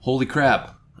Holy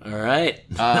crap. All right.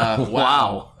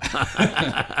 Wow.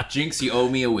 Jinx, you owe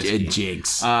me a whiskey.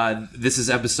 Jinx. This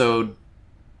is episode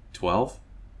 12?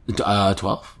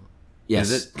 12.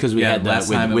 Yes. Is it? Because we had last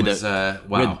that time with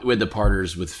the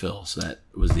parters with Phil, so that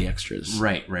was the extras.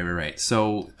 Right.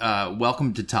 So,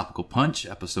 welcome to Topical Punch,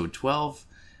 episode 12.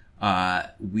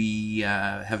 We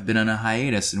have been on a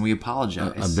hiatus, and we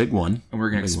apologize. A big one. And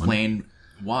we're going to explain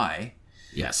why.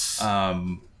 Yes.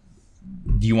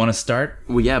 Do you want to start?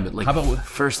 Well, yeah, but how about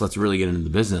first, let's really get into the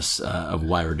business of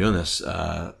why we're doing this.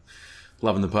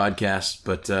 Loving the podcast,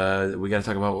 but we got to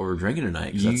talk about what we're drinking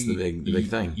tonight, because that's the big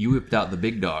thing. You whipped out the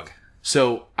big dog.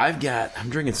 So I'm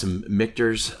drinking some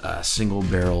Michter's single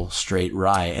barrel straight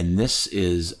rye, and this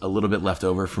is a little bit left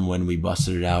over from when we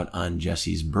busted it out on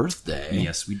Jesse's birthday.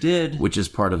 Yes, we did. Which is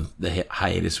part of the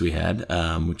hiatus we had,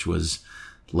 which was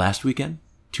last weekend?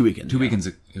 2 weekends. 2 weekends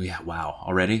ago. Yeah, wow,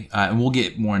 already? And we'll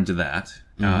get more into that.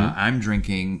 Mm-hmm. I'm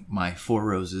drinking my Four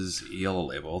Roses Yellow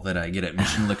Label that I get at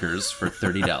Mission Liquors for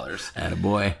 $30.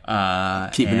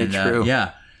 Attaboy. Keeping it true.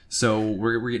 Yeah. So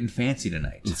we're getting fancy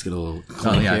tonight. Let's get a little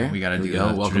clink here. We got to do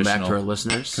that. Welcome back to our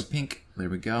listeners. Ka-pink. There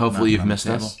we go. Hopefully you've missed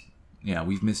us. Yeah,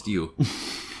 we've missed you.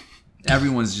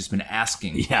 Everyone's just been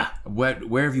asking. Yeah.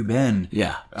 Where have you been?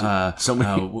 Yeah.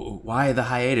 Why the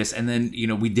hiatus? And then,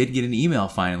 we did get an email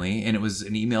finally, and it was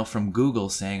an email from Google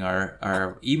saying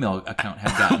our email account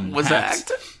had gotten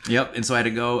hacked. Yep. And so I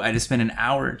had to spend an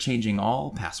hour changing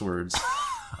all passwords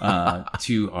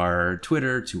to our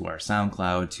Twitter, to our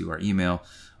SoundCloud, to our email.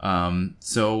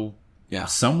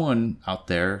 Someone out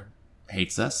there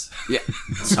hates us. Yeah,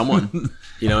 someone.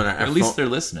 Or at least they're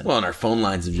listening. Well, and our phone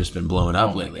lines have just been blowing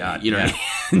up lately. God, you know what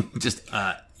I mean? Just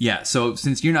So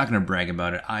since you're not going to brag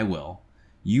about it, I will.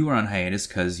 You were on hiatus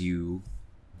because you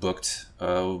booked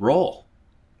a role.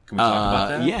 Can we talk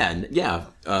about that?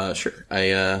 Yeah. Sure.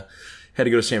 I had to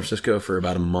go to San Francisco for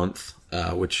about a month,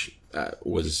 which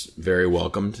was very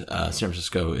welcomed. San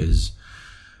Francisco is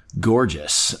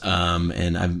gorgeous,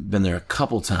 and I've been there a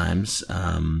couple times.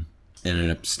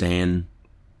 Ended up staying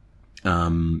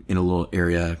in a little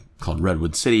area called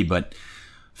Redwood City, but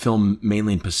film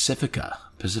mainly in Pacifica.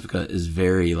 Pacifica is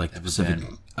very like the Pacific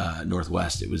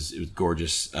Northwest. It was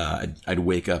gorgeous. I'd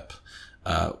wake up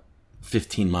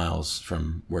 15 miles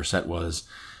from where set was,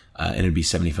 and it'd be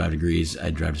 75 degrees.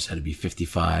 I'd drive to set, it'd be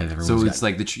 55. So it's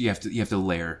like you have to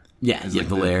layer. Yeah, you have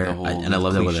to layer, and I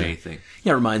love that weather. Thing.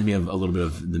 Yeah, it reminds me of a little bit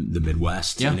of the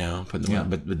Midwest,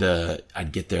 But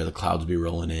I'd get there, the clouds would be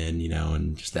rolling in,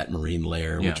 and just that marine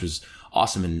layer, which was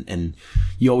awesome. And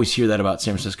you always hear that about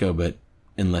San Francisco, but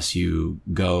unless you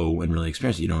go and really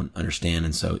experience it, you don't understand.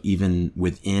 And so even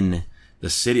within the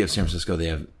city of San Francisco, they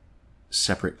have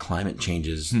separate climate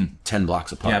changes 10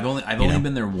 blocks apart. Yeah, I've only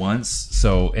been there once,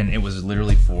 and it was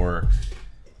literally for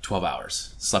 12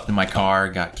 hours. Slept in my car,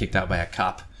 got kicked out by a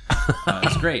cop.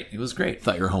 It was great.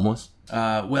 Thought you were homeless?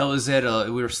 Well,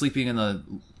 we were sleeping in the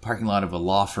parking lot of a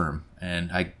law firm, and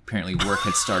apparently work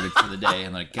had started for the day.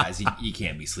 And like, guys, you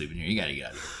can't be sleeping here. You got to get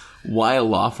out of here. Why a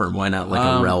law firm? Why not like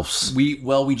a Ralph's?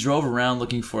 We drove around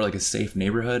looking for like a safe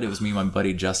neighborhood. It was me and my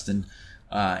buddy Justin,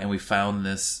 and we found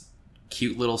this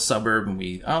cute little suburb, and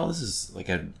this is like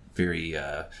a very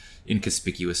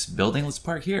inconspicuous building. Let's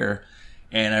park here.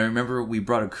 And I remember we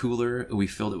brought a cooler, we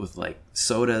filled it with like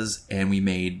sodas, and we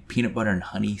made peanut butter and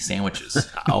honey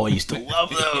sandwiches. Oh, I used to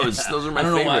love those. Yeah. Those are my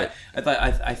favorite. I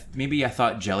thought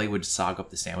thought jelly would sog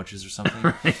up the sandwiches or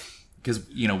something. Because,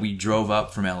 we drove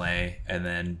up from LA and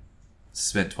then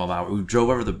spent 12 hours. We drove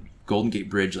over the Golden Gate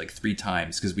Bridge like 3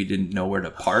 times because we didn't know where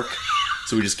to park.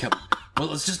 So we just kept,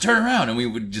 let's just turn around. And we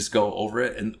would just go over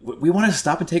it. And we wanted to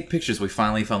stop and take pictures. We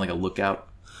finally found like a lookout.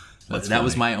 That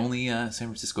was my only San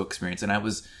Francisco experience, and I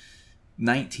was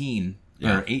 19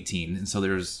 or 18, and so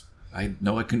I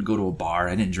couldn't go to a bar.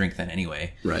 I didn't drink then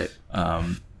anyway. Right.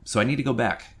 So I need to go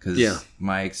back because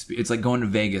it's like going to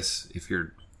Vegas if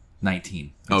you're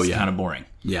 19. It's kind of boring.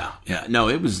 Yeah. No,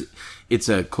 it's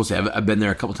a cool city. I've been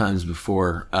there a couple times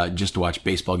before just to watch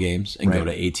baseball games and go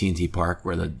to AT&T Park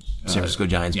where the San Francisco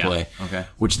Giants play. Okay.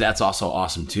 Which that's also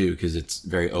awesome too because it's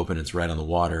very open. It's right on the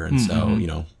water, and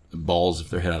so balls if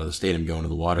they're hit out of the stadium going to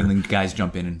the water, and then guys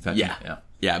jump in and fetch it.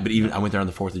 Yeah. But even I went there on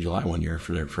the 4th of July one year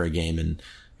for a game, and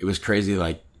it was crazy.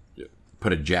 Like,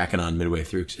 put a jacket on midway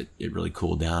through because it really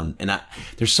cooled down. And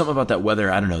there's something about that weather.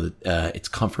 I don't know that it's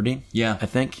comforting. Yeah, I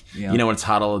think. Yeah. When it's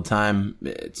hot all the time,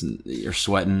 you're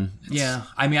sweating.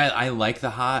 I mean, I like the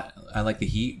hot. I like the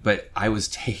heat, but I was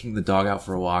taking the dog out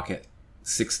for a walk at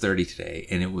 6:30 today,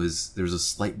 and there was a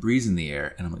slight breeze in the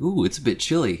air, and I'm like, ooh, it's a bit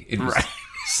chilly. It was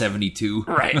 72.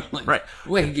 Right.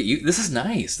 Wait, I can get you. This is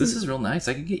nice. This is real nice.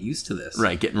 I can get used to this.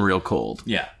 Right, getting real cold.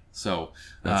 Yeah. So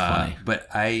that's funny. But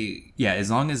as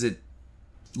long as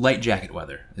light jacket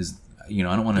weather is, I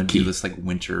don't want to do this like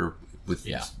winter with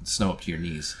snow up to your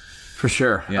knees. For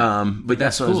sure. Yeah. But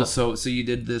that's cool. So you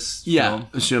did this film?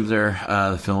 I showed up there,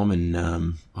 the film,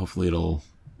 and hopefully it'll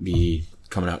be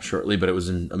coming out shortly. But it was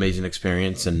an amazing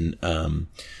experience, and it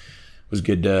was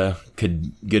good to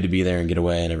be there and get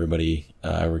away. And everybody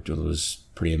I worked with was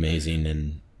pretty amazing,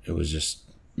 and it was just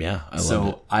I loved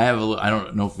it. I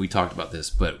don't know if we talked about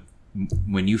this, but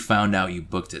when you found out you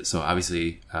booked it, so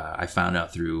obviously I found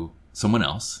out through someone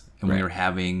else, and we were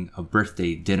having a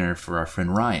birthday dinner for our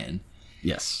friend Ryan.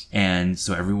 Yes. And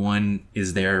so everyone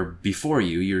is there before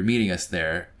you. You're meeting us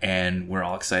there, and we're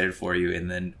all excited for you. And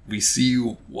then we see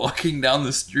you walking down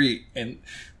the street, and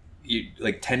you're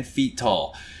like 10 feet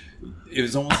tall. It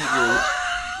was almost like you were...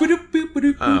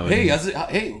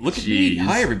 Hey, look at me.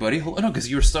 Hi, everybody. No, because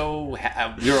you're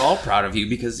we're all proud of you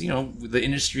because, the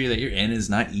industry that you're in is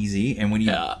not easy. And when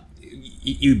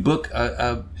you book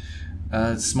a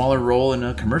smaller role in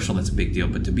a commercial, that's a big deal.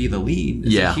 But to be the lead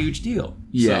is a huge deal.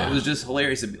 Yeah. So it was just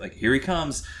hilarious to be like, here he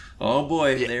comes. Oh,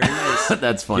 boy, there he is.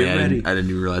 That's funny. I didn't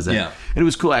even realize that. Yeah. And it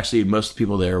was cool, actually. Most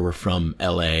people there were from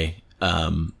L.A.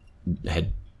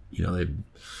 They'd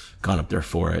gone up there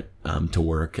for it to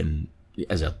work and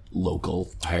as a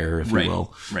local hire, if you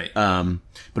will. Right. But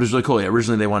it was really cool.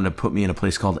 Originally, they wanted to put me in a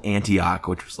place called Antioch,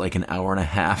 which was like an hour and a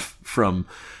half from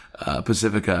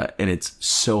Pacifica, and it's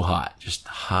so hot, just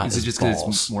hot. Is it just because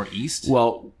it's more east?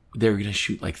 Well, they were going to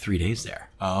shoot like 3 days there,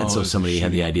 and so somebody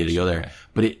had the idea to go there. Okay.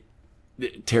 But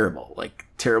it terrible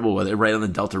weather, right on the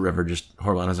Delta River, just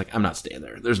horrible. And I was like, I'm not staying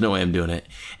there. There's no way I'm doing it.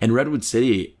 And Redwood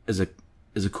City is a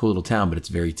cool little town, but it's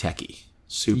very techy,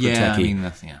 super techy. I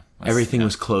mean, everything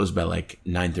was closed by like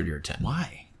 9:30 or 10.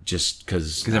 Why? Just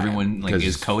because everyone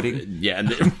is coding. Yeah, and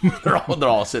they're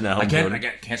all sitting at home. I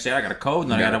can't say I got a code,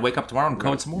 and then I got to wake up tomorrow and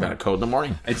code some more. Got to code in the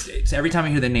morning. It's every time I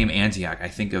hear the name Antioch, I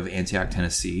think of Antioch,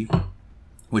 Tennessee,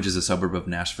 which is a suburb of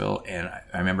Nashville. And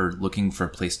I remember looking for a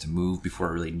place to move before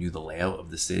I really knew the layout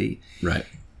of the city. Right.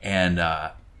 And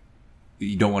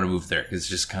you don't want to move there because it's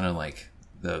just kind of like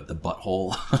the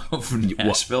butthole of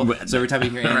Nashville. So every time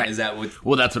you hear Antioch, is that what...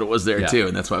 Well, that's what it was there too.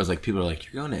 And that's why I was like, people are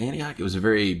like, you're going to Antioch? It was a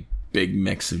very big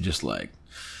mix of just like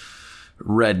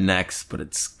rednecks, but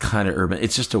it's kind of urban.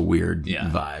 It's just a weird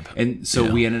vibe. And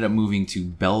so we ended up moving to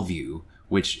Bellevue,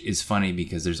 which is funny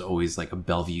because there's always like a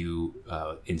Bellevue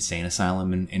insane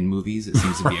asylum in movies. It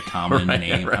seems to be a common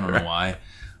name. I don't know why.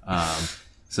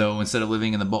 So instead of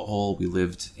living in the butthole, we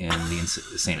lived in the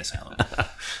insane asylum.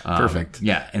 Perfect.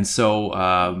 Yeah, and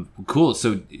so cool.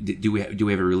 So do we have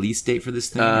a release date for this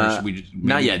thing? Or should we just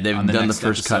not yet. They've done the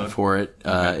first episode? cut for it.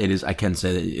 Okay. It is. I can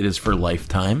say that it is for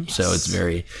Lifetime, so it's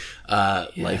very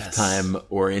Lifetime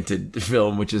oriented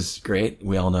film, which is great.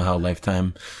 We all know how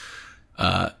Lifetime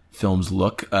films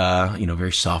look.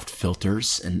 Very soft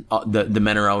filters, and the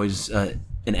men are always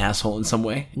an asshole in some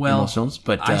way in those films.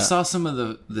 But I saw some of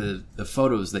the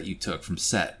photos that you took from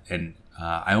set, and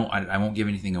I won't give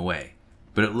anything away,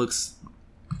 but it looks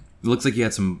like you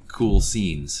had some cool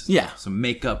scenes. Yeah, some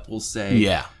makeup, we'll say.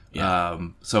 Yeah.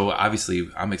 So obviously,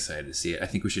 I'm excited to see it. I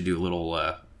think we should do a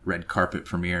little red carpet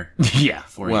premiere. Yeah.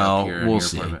 For you up here we'll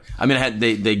see. Apartment. I mean,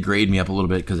 they grade me up a little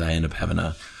bit because I end up having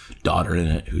a daughter in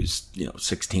it who's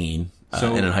 16.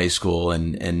 And in high school,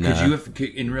 and could you have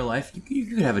in real life? You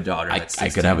could have a daughter. That's 16. I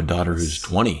could have a daughter who's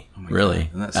 20. Really,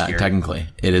 that's scary. Technically,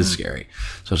 it is scary,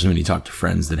 especially when you talk to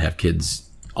friends that have kids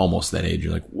almost that age.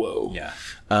 You're like, whoa. Yeah.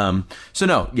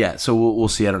 So we'll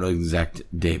see. I don't know the exact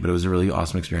date, but it was a really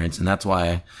awesome experience, and that's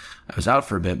why I was out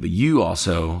for a bit. But you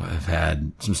also have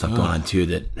had some stuff going on too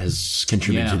that has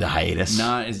contributed to the hiatus.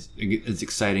 Not as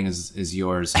exciting as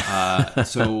yours.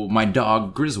 So my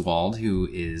dog Griswold, who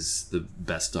is the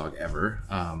best dog ever.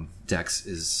 Dex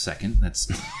is second. That's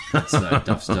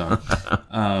Duff's dog.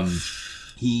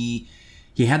 He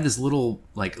had this little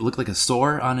looked like a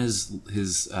sore on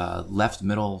his left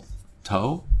middle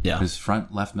toe. Yeah. His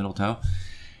front left middle toe.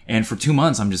 And for 2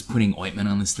 months, I'm just putting ointment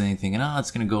on this thing, thinking,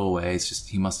 it's going to go away. It's just,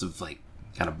 he must have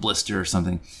got a blister or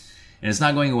something. And it's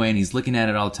not going away, and he's looking at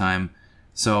it all the time.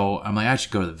 So I'm like, I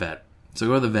should go to the vet. So I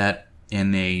go to the vet,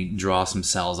 and they draw some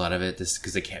cells out of it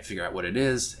because they can't figure out what it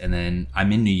is. And then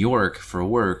I'm in New York for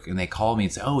work, and they call me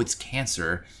and say, it's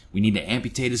cancer. We need to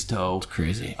amputate his toe. It's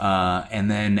crazy.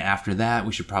 And then after that,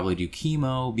 we should probably do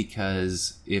chemo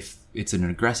because if it's an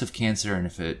aggressive cancer and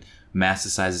if it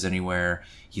metastasizes anywhere,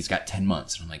 he's got 10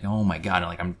 months. And I'm like, oh my God.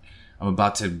 I'm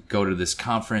about to go to this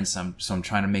conference. So I'm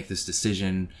trying to make this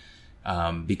decision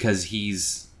because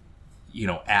he's,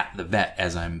 at the vet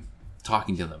as I'm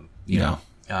talking to them, you know.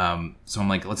 So I'm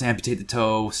like, let's amputate the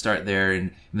toe, start there.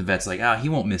 And the vet's like, he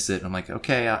won't miss it. And I'm like,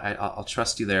 okay, I'll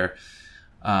trust you there.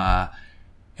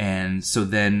 And so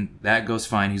then that goes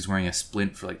fine. He's wearing a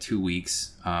splint for like 2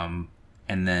 weeks. And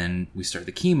then we start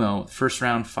the chemo. First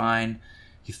round, fine.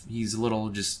 He's a little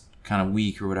just kind of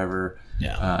weak or whatever.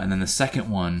 Yeah. And then the second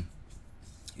one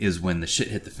is when the shit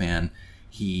hit the fan.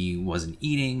 He wasn't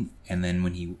eating. And then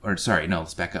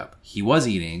let's back up. He was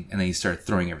eating and then he started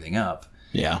throwing everything up.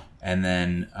 Yeah. And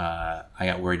then I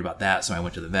got worried about that. So I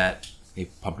went to the vet. They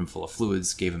pumped him full of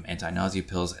fluids, gave him anti-nausea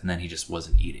pills, and then he just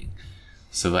wasn't eating.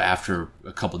 So after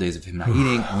a couple of days of him not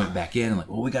eating, I went back in and like,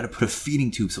 we got to put a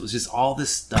feeding tube. So it was just all this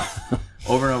stuff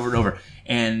over and over and over.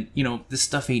 And, this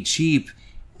stuff ain't cheap.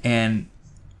 And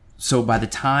so by the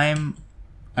time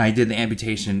I did the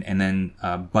amputation and then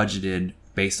budgeted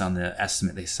based on the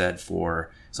estimate they said so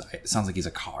it sounds like he's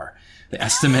a car. The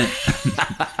estimate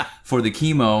for the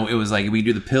chemo, it was like, we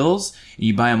do the pills and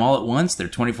you buy them all at once. They're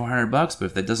 $2,400, but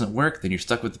if that doesn't work, then you're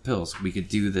stuck with the pills. We could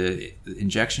do the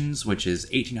injections, which is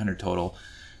 $1,800 total.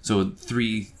 So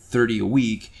 $330 a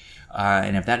week.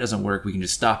 And if that doesn't work, we can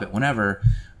just stop it whenever.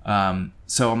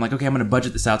 So I'm like, okay, I'm going to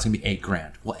budget this out. It's going to be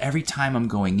 $8,000. Well, every time I'm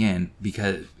going in,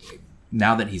 because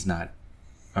now that he's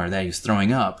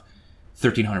throwing up,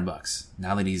 $1,300.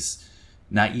 Now that he's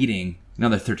not eating,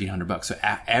 another $1,300. So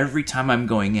every time I'm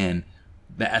going in,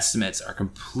 the estimates are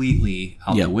completely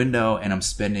out the window, and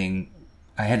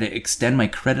I had to extend my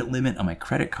credit limit on my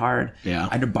credit card. Yeah.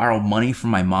 I had to borrow money from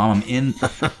my mom.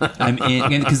 I'm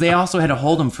in, because they also had to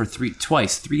hold him for 3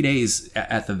 days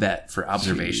at the vet for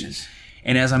observation. Jeez.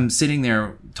 And as I'm sitting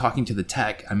there talking to the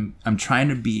tech, I'm trying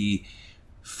to be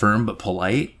firm but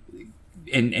polite,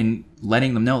 and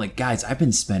letting them know, like, guys, I've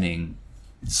been spending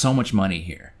so much money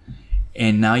here,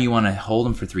 and now you want to hold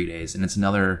them for 3 days, and it's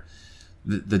another.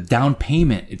 The down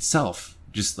payment itself,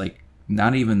 just like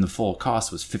not even the full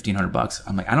cost, was $1,500.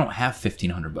 I'm like, I don't have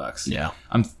 $1,500. Yeah,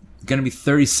 I'm gonna be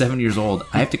 37 years old.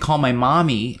 I have to call my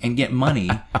mommy and get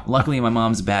money. Luckily, my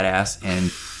mom's badass,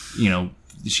 and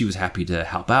she was happy to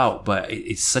help out. But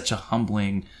it's such a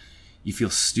humbling. You feel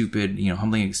stupid,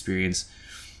 humbling experience.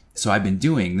 So I've been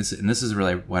doing this, and this is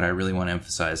really what I really want to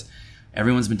emphasize.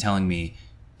 Everyone's been telling me,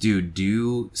 dude,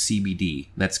 do CBD.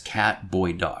 That's cat,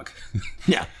 boy, dog.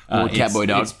 Yeah, cat, boy,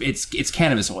 dog. It's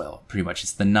cannabis oil, pretty much.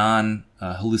 It's the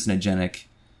non-hallucinogenic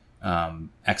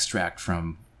extract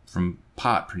from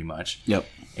pot, pretty much. Yep.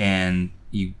 And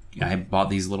I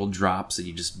bought these little drops that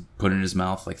you just put in his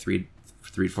mouth like 3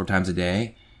 to 4 times a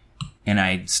day. And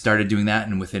I started doing that,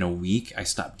 and within a week, I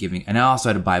stopped giving. And I also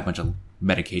had to buy a bunch of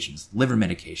medications, liver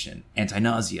medication,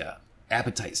 anti-nausea,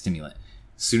 appetite stimulant.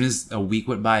 As soon as a week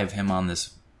went by of him on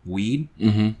this weed,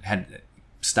 had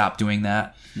stopped doing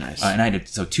that. Nice. And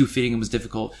so tube feeding him was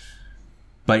difficult,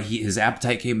 but his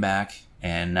appetite came back,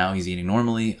 and now he's eating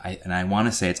normally. And I want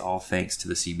to say it's all thanks to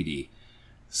the CBD.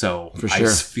 So for sure. I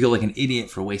just feel like an idiot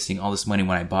for wasting all this money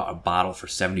when I bought a bottle for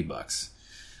 $70.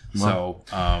 Well,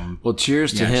 So,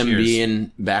 cheers to him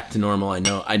being back to normal.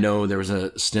 I know there was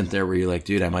a stint there where you're like,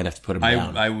 dude, I might have to put him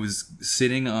down. I was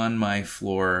sitting on my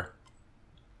floor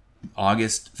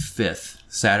August 5th,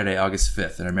 Saturday, August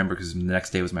 5th. And I remember because the next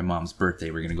day was my mom's birthday.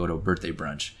 We were going to go to a birthday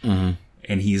brunch. Mm-hmm.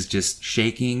 And he's just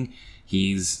shaking.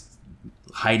 He's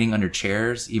hiding under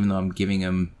chairs, even though I'm giving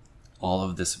him all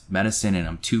of this medicine and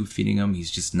I'm tube feeding him. He's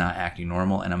just not acting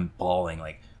normal. And I'm bawling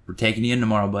like, we're taking you in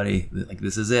tomorrow, buddy. Like,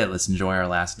 this is it. Let's enjoy our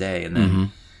last day. And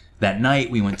then that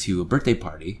night we went to a birthday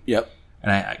party. Yep.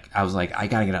 And I was like, I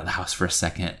got to get out of the house for a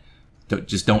second.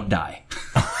 Don't die.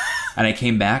 And I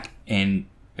came back, and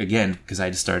again, because I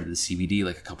just started the CBD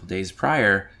like a couple days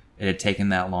prior, it had taken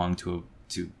that long to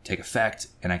take effect.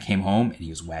 And I came home, and he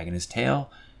was wagging his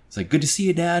tail. It's like, good to see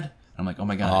you, Dad. I'm like, oh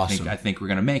my God, awesome. I think we're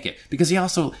going to make it. Because he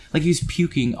also, like, he was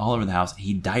puking all over the house.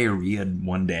 He diarrheaed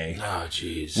one day. Oh,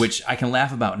 jeez. Which I can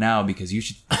laugh about now because you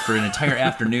should, for an entire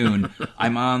afternoon,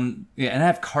 I'm on, and I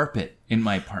have carpet in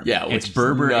my apartment. Yeah, it's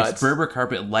Berber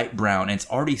carpet, light brown, and it's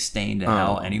already stained to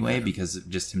hell anyway because of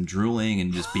just him drooling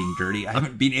and just being dirty. I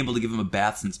haven't been able to give him a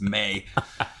bath since May.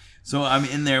 So I'm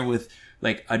in there with,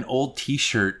 like, an old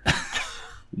t-shirt,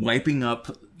 wiping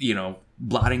up,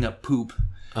 blotting up poop.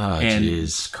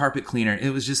 And carpet cleaner.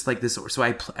 It was just like this.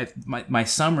 So my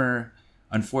summer,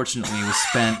 unfortunately, was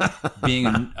spent being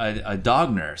a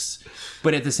dog nurse.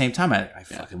 But at the same time, I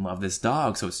fucking love this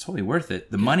dog, so it's totally worth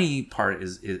it. The money part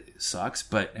it sucks,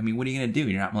 but I mean, what are you gonna do?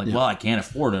 You're not like, well, I can't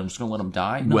afford it. I'm just gonna let him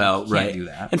die. No, you can't do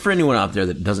that. And for anyone out there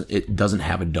that doesn't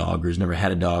have a dog or has never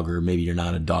had a dog, or maybe you're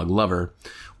not a dog lover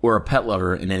or a pet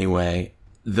lover in any way,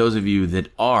 those of you that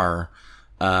are,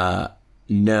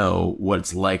 know what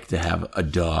it's like to have a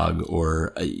dog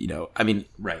or I mean,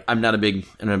 right. I'm not a big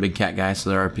cat guy, so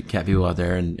there are cat people out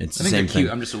there, and it's the same thing.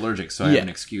 I'm just allergic, so I have an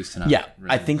excuse to not. Yeah,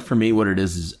 really. I think for me, what it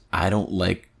is I don't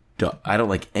like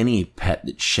any pet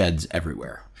that sheds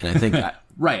everywhere, and I think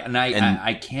right, and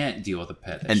I can't deal with a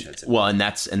pet that sheds everywhere. Well, and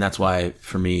that's why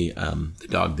for me, the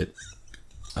dog that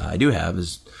I do have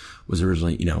was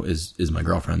originally, is my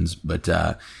girlfriend's, but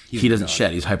he doesn't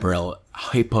shed. He's hypoallergenic.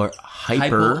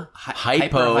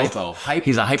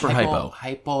 He's a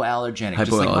hypoallergenic.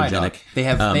 Just like my dog. They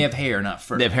have hair, not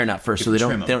fur. They have hair, not fur, so they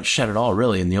don't shed at all,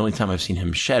 really. And the only time I've seen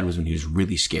him shed was when he was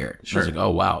really scared. Sure. I was like, oh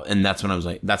wow, and that's when I was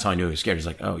like, that's how I knew he was scared. He's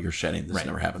like, oh, you're shedding. This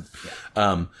never happened.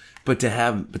 Yeah. But to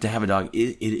have a dog,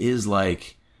 it is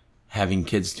like having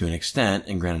kids to an extent.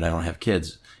 And granted, I don't have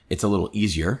kids. It's a little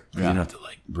easier. You don't have to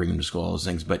like bring them to school, all those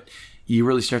things, but you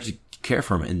really start to care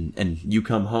for them, and you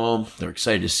come home, they're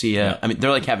excited to see you. Yeah. I mean, they're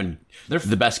like they're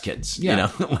the best kids. Yeah.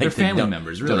 Like they're family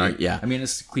members, really. Yeah. I mean,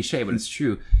 it's cliche, but it's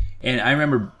true. And I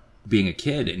remember being a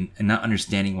kid and not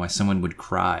understanding why someone would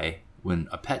cry when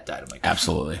a pet died. I'm like,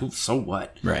 absolutely. So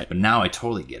what? Right. But now I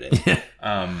totally get it.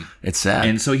 It's sad.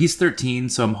 And so he's 13,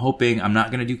 so I'm hoping I'm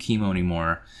not going to do chemo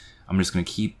anymore. I'm just going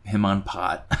to keep him on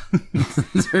pot.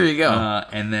 There you go.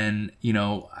 And then,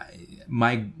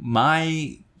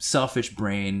 my selfish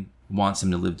brain wants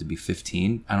him to live to be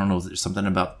 15. I don't know if there's something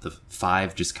about the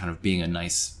 5 just kind of being a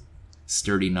nice,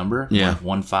 sturdy number. Yeah.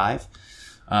 1-5.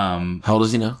 How old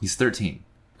is he now? He's 13.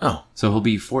 Oh. So he'll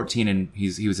be 14, and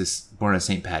he was born on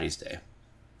St. Patty's Day.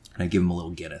 And I give him a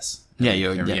little Guinness. Yeah, you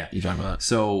talking about that.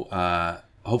 So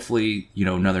hopefully,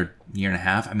 another year and a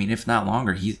half. I mean, if not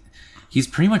longer, he's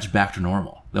pretty much back to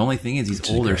normal. The only thing is he's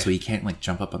older, so he can't like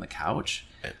jump up on the couch.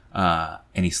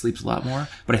 And he sleeps a lot more.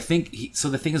 But I think so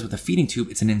the thing is with the feeding tube,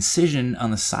 it's an incision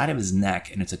on the side of his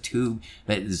neck, and it's a tube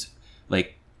that is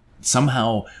like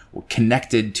somehow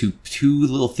connected to 2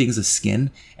 little things of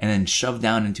skin and then shoved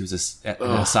down into his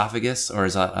esophagus, or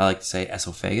as I like to say,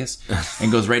 esophagus,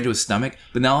 and goes right into his stomach.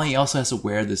 But now he also has to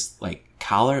wear this like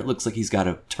collar. It looks like he's got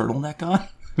a turtleneck on.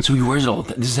 So he wears it all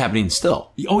the time. This is happening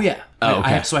still. Oh yeah. Oh,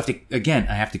 okay.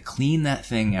 I have to clean that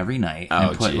thing every night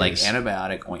and put like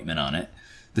antibiotic ointment on it.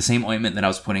 The same ointment that I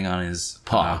was putting on his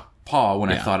paw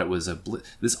when I thought it was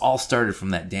this all started from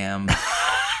that damn.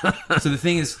 So the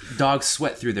thing is, dogs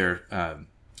sweat through their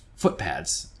foot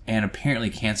pads, and apparently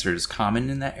cancer is common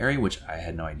in that area, which I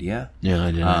had no idea. Yeah,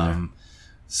 I didn't either.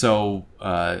 So,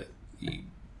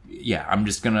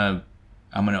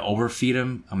 I'm gonna overfeed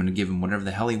him. I'm gonna give him whatever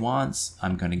the hell he wants.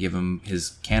 I'm gonna give him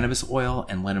his cannabis oil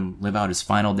and let him live out his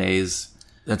final days.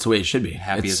 That's the way it should be.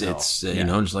 Happy as hell. It's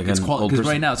just like it's an old person. Because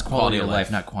right now it's quality of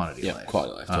life, not quantity of life.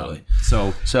 Quality of life, totally.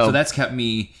 So that's kept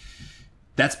me.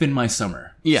 That's been my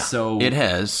summer. Yeah, so it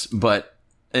has. But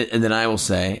and then I will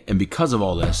say, and because of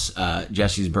all this,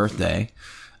 Jesse's birthday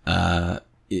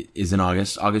is in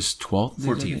August 12th,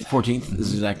 14th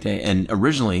is the exact day. And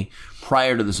originally,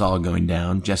 prior to this all going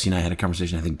down, Jesse and I had a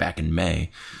conversation, I think back in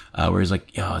May, where he's like,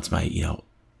 it's my,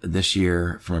 this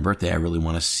year for my birthday, I really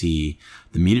want to see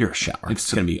the meteor shower.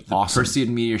 It's going to be awesome. The Perseid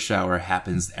meteor shower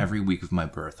happens every week of my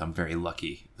birth. I'm very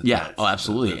lucky.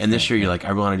 Absolutely. And this year you're like,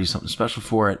 I want to do something special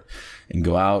for it and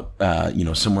go out,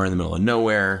 somewhere in the middle of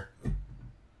nowhere,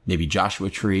 maybe Joshua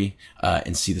Tree,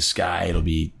 and see the sky. It'll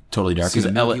be totally dark.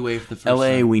 Because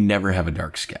LA, we never have a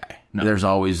dark sky. No. There's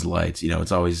always lights.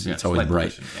 It's always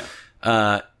bright.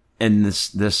 And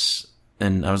this.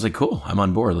 And I was like, cool, I'm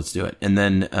on board. Let's do it. And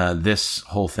then this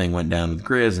whole thing went down with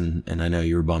Grizz, and I know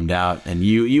you were bummed out. And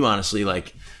you honestly,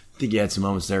 like, I think you had some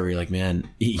moments there where you're like, man,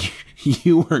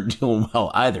 you weren't doing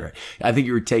well either. I think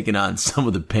you were taking on some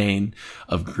of the pain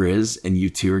of Grizz, and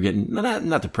you two were getting,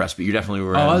 not depressed, but you definitely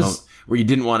were at a moment where you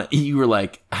didn't want to, you were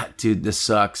like, dude, this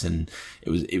sucks. And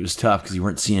it was tough because you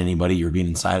weren't seeing anybody. You were being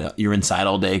inside. You were inside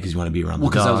all day because you want to be around the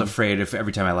dog. Because I was afraid if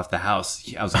every time I left the house,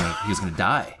 he was going to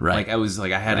die. Right.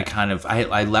 Like I had to kind of,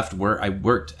 I left work. I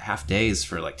worked half days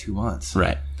for like 2 months.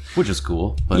 Right. Which is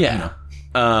cool. But,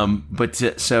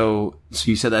 so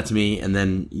you said that to me, and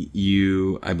then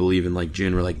you, I believe in like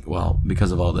June, were like, well,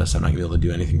 because of all this, I'm not gonna be able to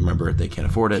do anything for my birthday. Can't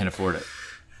afford it.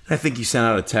 I think you sent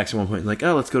out a text at one point like,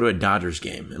 oh, let's go to a Dodgers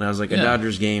game. And I was like, a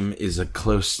Dodgers game is a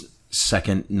close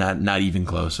second, not even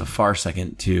close, a far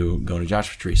second to going to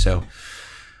Joshua Tree. So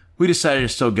we decided to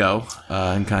still go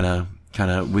and kind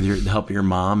of with the help of your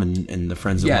mom and the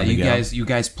friends that wanted to go. You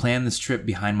guys planned this trip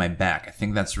behind my back. I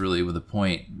think that's really the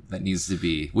point that needs to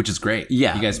be, which is great.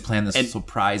 Yeah. You guys planned this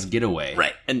surprise getaway.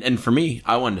 Right. And for me,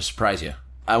 I wanted to surprise you.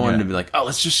 I wanted to be like,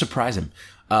 let's just surprise him.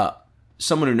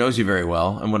 Someone who knows you very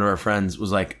well and one of our friends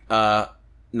was like,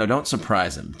 don't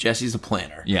surprise him. Jesse's a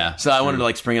planner. Yeah, so I wanted to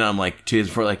like spring it on him like 2 days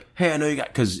before, like, hey, I know you got,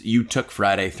 because you took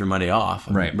Friday through Monday off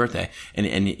on your birthday,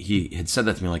 and he had said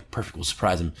that to me, like, perfect, we'll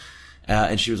surprise him.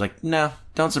 And she was like, no,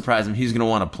 don't surprise him. He's going to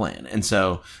want to plan. And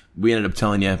so we ended up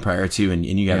telling you prior to, and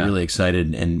you got really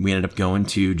excited, and we ended up going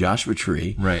to Joshua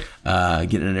Tree, right?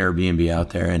 Getting an Airbnb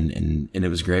out there, and it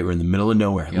was great. We're in the middle of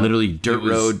nowhere, literally dirt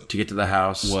road to get to the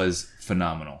house. Was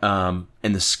phenomenal.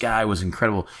 And the sky was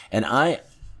incredible. And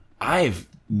I've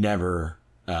never,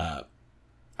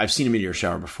 I've seen a meteor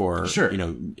shower before, sure,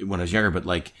 when I was younger, but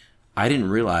like, I didn't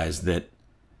realize that,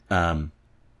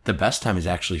 the best time is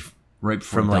actually right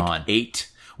before from dawn. Like 8.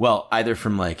 Well, either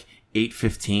from like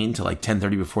 8:15 to like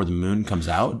 10:30 before the moon comes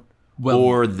out,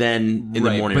 or then in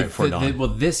the morning before dawn. Well,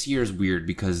 this year's weird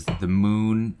because the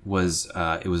moon was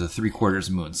it was a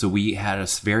 3/4 moon, so we had a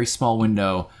very small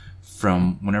window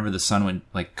from whenever the sun went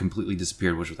like completely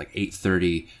disappeared, which was like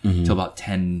 8:30 till about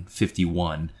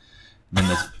 10:51.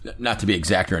 Then not to be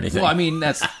exact or anything. Well, I mean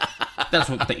that's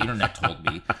what the internet told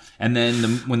me. And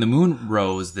then when the moon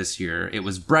rose this year, it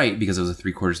was bright because it was a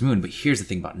 3/4 moon. But here's the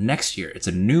thing about next year: it's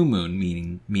a new moon,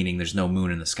 meaning there's no moon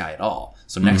in the sky at all.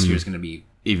 So next year is going to be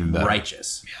even better.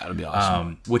 Righteous. Yeah, it'll be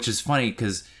awesome. Which is funny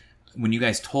because when you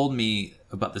guys told me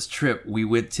about this trip, we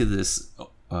went to this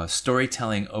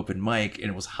storytelling open mic, and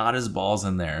it was hot as balls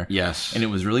in there. Yes, and it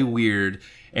was really weird.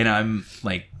 And I'm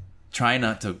like trying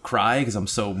not to cry because I'm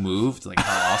so moved, like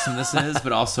how awesome this is,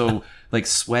 but also like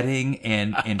sweating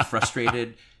and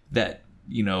frustrated that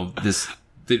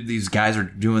these guys are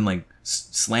doing like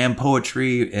slam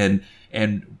poetry and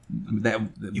that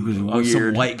it was weird.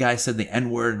 Some white guy said the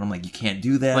N-word, and I'm like, you can't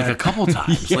do that, like a couple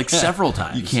times, like several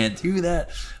times. You can't do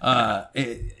that,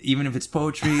 even if it's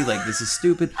poetry. Like, this is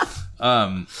stupid.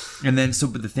 And then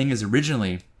but the thing is,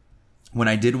 originally when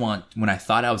I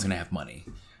thought I was gonna have money,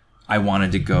 I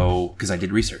wanted to go, because I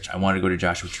did research, I wanted to go to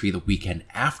Joshua Tree the weekend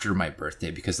after my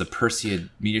birthday because the Perseid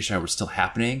meteor shower was still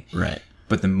happening. Right.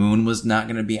 But the moon was not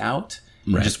going to be out.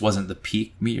 Right. It just wasn't the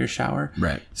peak meteor shower.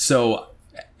 Right. So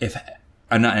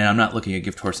I'm not looking a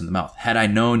gift horse in the mouth. Had I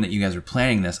known that you guys were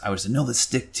planning this, I would have said, no, let's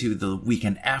stick to the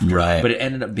weekend after. Right. But it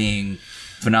ended up being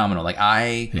phenomenal. Like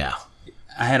I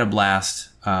had a blast.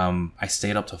 I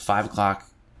stayed up till 5:00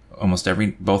 almost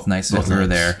both nights that we were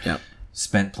there. Yep.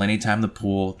 Spent plenty of time in the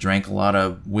pool, drank a lot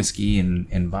of whiskey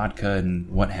and vodka and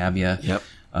what have you. Yep.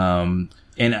 And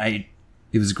it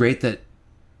was great that,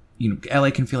 LA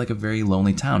can feel like a very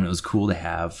lonely town. It was cool to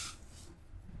have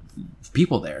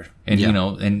people there. And,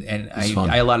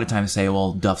 I a lot of times say,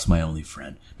 well, Duff's my only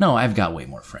friend. No, I've got way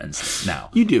more friends now.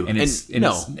 You do. And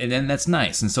and that's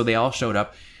nice. And so they all showed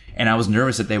up, and I was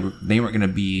nervous that they weren't going to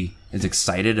be as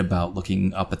excited about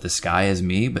looking up at the sky as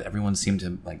me, but everyone seemed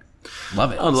to like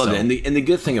love it. I love it. And the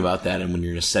good thing about that, and when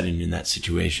you're just sitting in that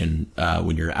situation,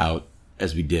 when you're out,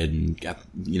 as we did, and got,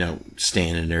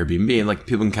 staying in an Airbnb, and like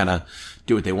people can kind of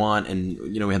do what they want. And,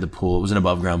 we had the pool. It was an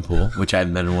above ground pool, which I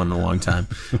haven't been in one in a long time.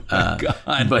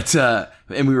 God. But,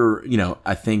 and we were,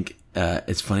 I think,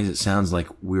 it's funny as it sounds, like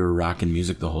we were rocking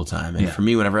music the whole time. And for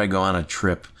me, whenever I go on a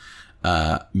trip,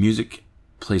 music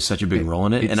plays such a big role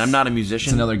in it. And I'm not a musician.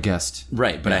 It's another guest.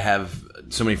 Right. But I have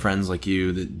so many friends like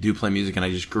you that do play music, and I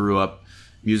just grew up.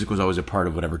 Music was always a part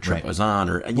of whatever trip I was on.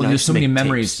 Or there's so many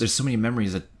memories. There's so many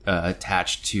memories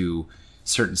attached to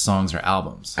certain songs or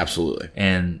albums. Absolutely.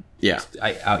 And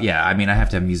I mean, I have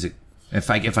to have music. If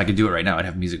I could do it right now, I'd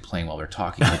have music playing while we're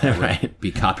talking. Like that right. would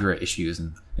be copyright issues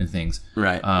and things.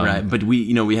 Right. Right. But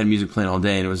we had music playing all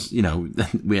day, and it was,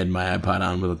 we had my iPod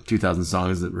on with 2,000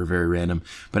 songs that were very random.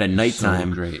 But at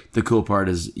nighttime, the cool part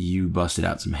is you busted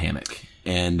out some Hammock.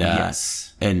 And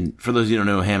yes. And for those of you who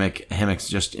don't know, Hammock's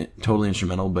just totally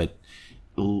instrumental. But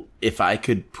if I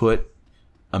could put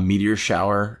a meteor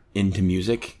shower into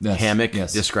music, Hammock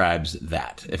describes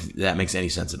that. If that makes any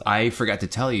sense at all. I forgot to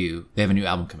tell you, they have a new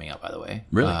album coming out, by the way.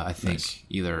 Really? I think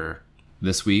either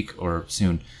this week or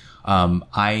soon.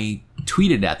 I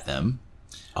tweeted at them.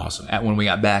 Awesome. When we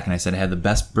got back, and I said I had the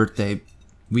best birthday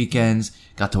weekends.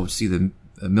 Got to see the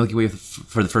Milky Way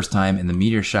for the first time in the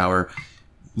meteor shower,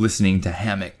 listening to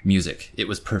Hammock music. It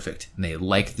was perfect, and they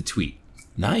liked the tweet.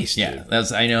 Nice, dude. Yeah,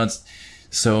 I know it's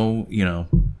so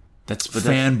that's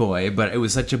fanboy, but it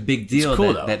was such a big deal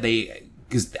that they,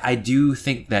 because I do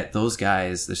think that those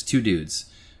guys, there's two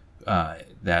dudes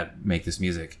that make this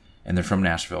music, and they're from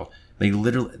Nashville. They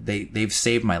literally they've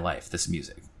saved my life. This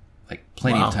music, like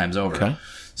plenty of times over. Okay.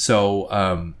 So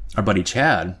our buddy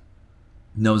Chad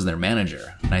knows their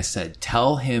manager, and I said,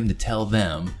 tell him to tell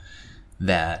them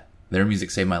that their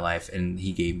music saved my life, and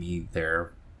he gave me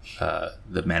their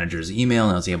the manager's email,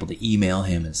 and I was able to email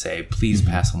him and say, please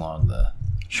pass along the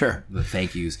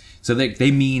thank yous. So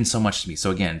they mean so much to me.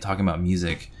 So again, talking about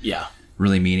music,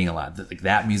 really meaning a lot. Like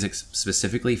that music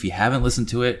specifically, if you haven't listened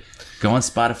to it, go on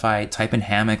Spotify, type in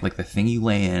hammock, like the thing you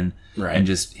lay in, and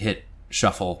just hit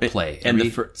shuffle play. And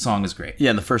the song is great.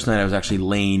 Yeah, and the first night I was actually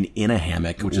laying in a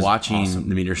hammock, watching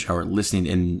the meteor shower, listening,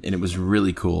 and it was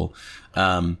really cool.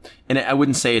 And I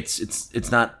wouldn't say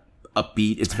it's not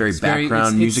upbeat. It's very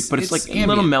background music, but it's like ambient. A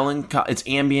little melancholy. It's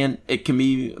ambient. It can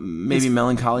be maybe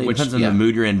melancholy. It depends on the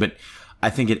mood you're in, but I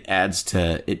think it adds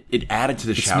to it added to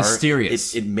the shower. It's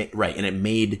mysterious. And it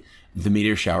made the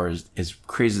meteor shower, as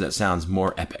crazy as that sounds,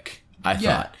 more epic. I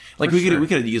thought. Like we could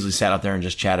have easily sat out there and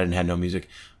just chatted and had no music.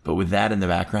 But with that in the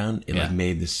background, it like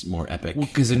made this more epic. Well,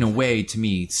 because in a way, to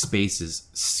me, space is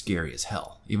scary as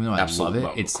hell. Even though I love it,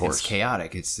 it's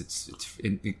chaotic. It's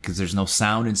because there's no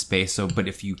sound in space. So, but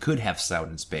if you could have sound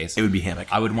in space, it would be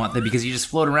hammock. I would want that because you just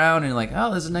float around and like,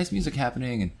 oh, there's a nice music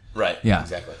happening, and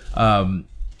exactly.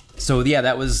 So yeah,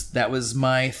 that was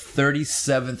my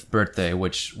 37th birthday,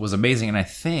 which was amazing, and I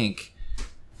think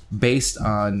based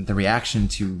on the reaction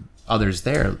to others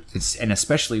there, and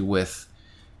especially with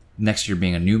next year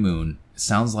being a new moon, it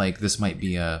sounds like this might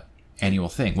be a annual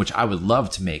thing, which I would love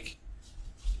to make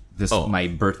this my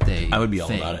birthday. I would be all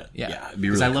thing. about it. Yeah, it'd be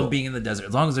really cool. I love being in the desert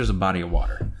as long as there's a body of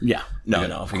water. Yeah, no,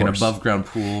 of course. An above ground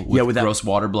pool with gross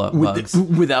water bugs.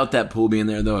 Without that pool being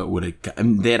there, though, it would have. I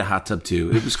mean, they had a hot tub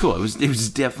too. It was cool. It was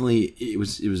definitely it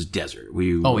was desert. It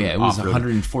was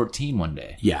 114 one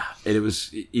day. Yeah, and it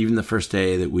was even the first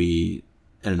day that we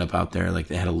ended up out there. Like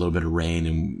they had a little bit of rain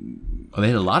and they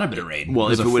had a lot of bit of rain. Well, it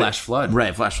was a flash flood,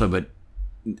 right? Flash flood, but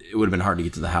it would have been hard to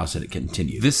get to the house had it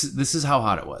continued. This is how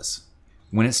hot it was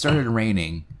when it started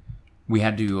raining. We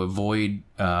had to avoid.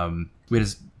 We had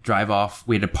to drive off.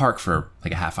 We had to park for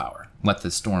like a half hour, let the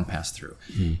storm pass through.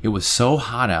 Mm-hmm. It was so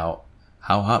hot out.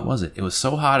 How hot was it? It was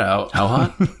so hot out. How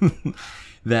hot?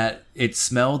 That it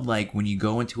smelled like when you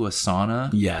go into a sauna.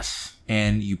 Yes.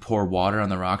 And you pour water on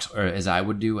the rocks, or as I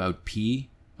would do, I would pee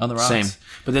on the rocks. Same.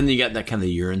 But then you got that kind of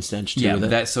urine stench too.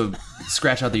 Yeah, so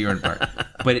scratch out the urine part.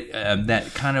 But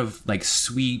that kind of like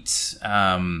sweet,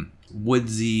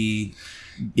 woodsy,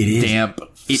 damp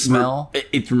smell.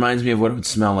 It reminds me of what it would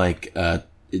smell like to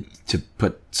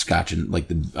put scotch in,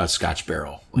 like a scotch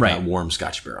barrel, like a warm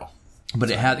scotch barrel. But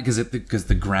it had because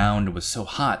the ground was so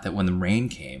hot that when the rain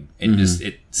came,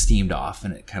 it steamed off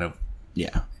and it kind of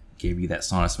gave you that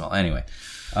sauna smell. Anyway,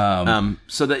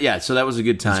 so that was a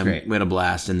good time. We had a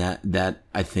blast, and that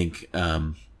I think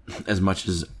as much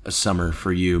as a summer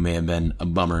for you may have been a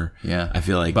bummer. Yeah, I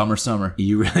feel like bummer summer.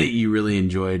 You really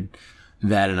enjoyed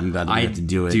that, and I'm glad that you got to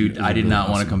do it. Dude, I did not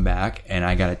want to come back, and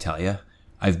I got to tell you,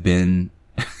 I've been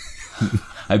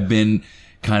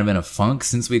kind of in a funk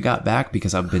since we got back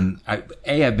because I've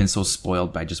been so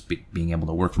spoiled by just being able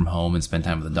to work from home and spend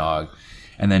time with the dog,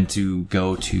 and then to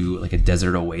go to like a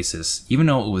desert oasis, even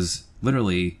though it was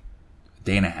literally a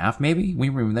day and a half, maybe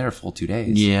we were even there a full 2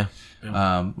 days. Yeah,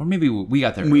 or maybe we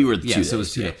got there. We were 2 days. So it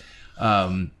was 2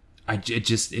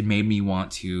 days. It made me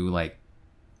want to like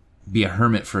be a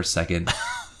hermit for a second,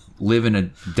 live in a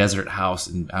desert house,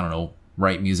 and I don't know,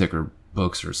 write music or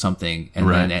books or something, and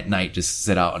then at night just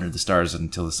sit out under the stars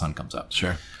until the sun comes up.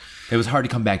 Sure. It was hard to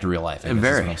come back to real life.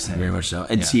 Very much so.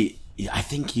 And see, I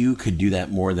think you could do that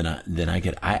more than I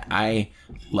could. I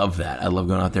love that. I love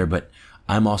going out there, but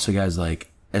I'm also, guys,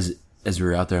 like as we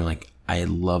were out there, like I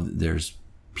love that there's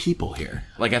people here.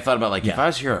 Like I thought about like if I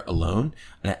was here alone,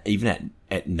 even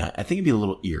at night, I think it'd be a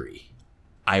little eerie.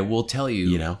 I will tell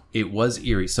you, it was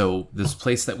eerie. So this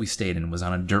place that we stayed in was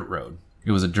on a dirt road.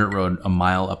 It was a dirt road a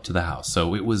mile up to the house.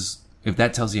 So it was, if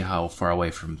that tells you how far away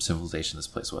from civilization this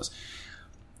place was.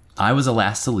 I was the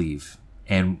last to leave.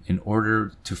 And in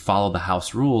order to follow the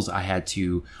house rules, I had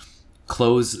to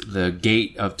close the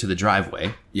gate up to the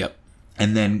driveway. Yep.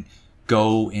 And then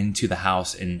go into the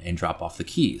house and drop off the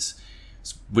keys.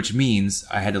 Which means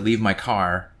I had to leave my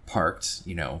car parked,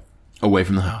 away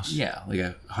from the house. Yeah, like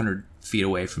 100 feet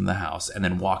away from the house, and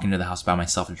then walk into the house by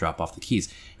myself to drop off the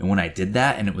keys. And when I did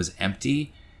that and it was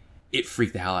empty, it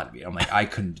freaked the hell out of me. I'm like, I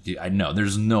couldn't do. I know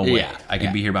there's no way I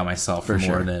could be here by myself for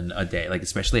more than a day. Like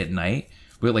especially at night.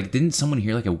 But like, didn't someone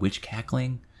hear like a witch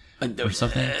cackling or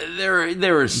something? There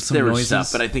were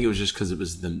stuff, but I think it was just because it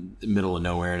was the middle of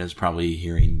nowhere and it's probably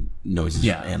hearing noises.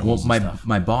 Yeah, from animals. Well,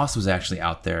 my boss was actually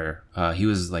out there. He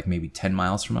was like maybe 10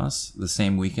 miles from us the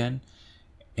same weekend.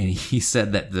 And he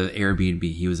said that the Airbnb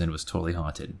he was in was totally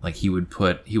haunted. Like he would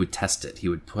test it. He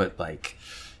would put like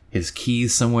his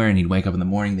keys somewhere and he'd wake up in the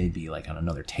morning. They'd be like on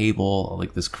another table,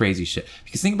 like this crazy shit.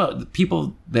 Because think about the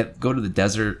people that go to the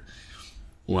desert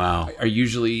Wow. are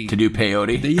usually To do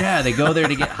peyote? they go there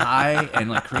to get high and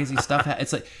like crazy stuff.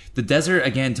 It's like the desert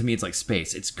again. To me, it's like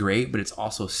space. It's great, but it's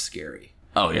also scary.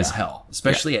 Oh, yeah. As hell,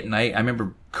 especially at night. I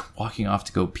remember walking off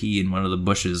to go pee in one of the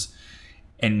bushes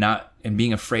and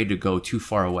being afraid to go too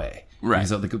far away. Right.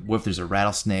 Because like, what if there's a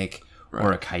rattlesnake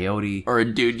or a coyote Or a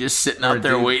dude just sitting out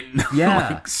there waiting to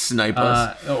like, snipe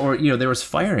us. or there was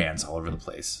fire ants all over the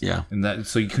place. Yeah. And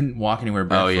so you couldn't walk anywhere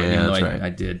barefoot. yeah, even though that's right. I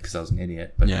did because I was an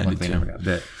idiot. But Yeah, I luckily did I too. never got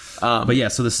bit. But yeah,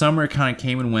 so the summer kind of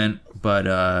came and went, but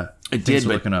It things did, were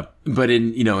but looking up. But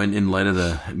in light of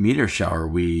the meteor shower,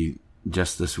 we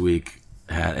just this week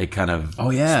had a kind of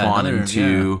spawned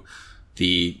into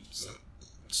the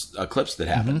eclipse that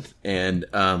happened, and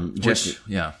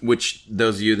which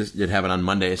those of you that did have it on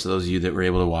Monday, so those of you that were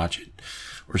able to watch it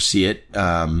or see it,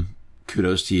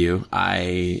 kudos to you.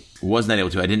 I was not able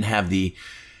to. I didn't have the.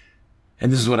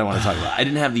 And this is what I want to talk about. I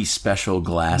didn't have these special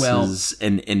glasses,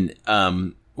 and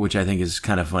which I think is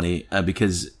kind of funny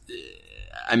because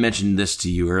I mentioned this to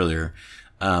you earlier.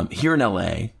 Here in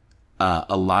LA,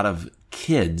 a lot of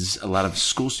kids, a lot of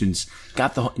school students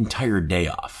got the entire day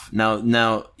off.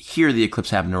 Now here the eclipse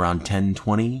happened around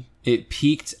 10:20. It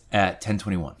peaked at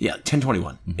 10:21. Yeah,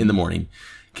 10:21 in the morning.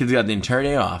 Kids got the entire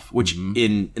day off, which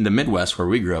in the Midwest where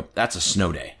we grew up, that's a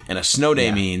snow day. And a snow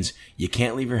day means you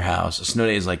can't leave your house. A snow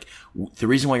day is like, the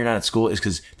reason why you're not at school is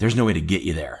because there's no way to get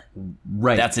you there.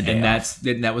 Right. That's a day off.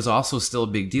 That was also still a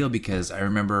big deal because I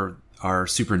remember our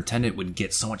superintendent would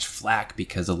get so much flack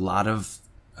because a lot of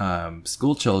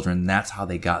school children, that's how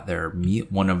they got their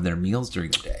one of their meals during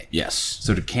the day. Yes.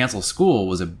 So to cancel school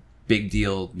was a big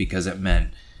deal because it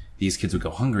meant these kids would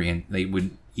go hungry and they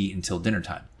wouldn't eat until dinner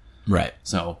time. Right.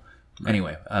 So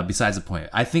anyway, besides the point,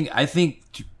 I think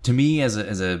to me as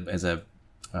a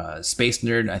space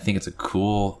nerd, I think it's a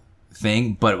cool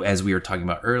thing. But as we were talking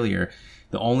about earlier,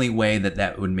 the only way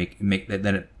that would make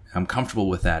that I'm comfortable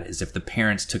with that is if the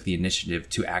parents took the initiative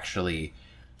to actually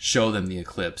show them the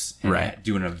eclipse and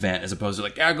do an event as opposed to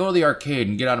like, go to the arcade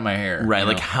and get out of my hair. Right.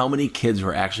 Like how many kids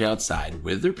were actually outside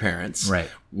with their parents,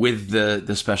 with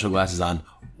the special glasses on,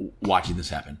 watching this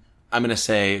happen? I'm going to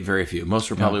say very few. Most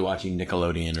were probably watching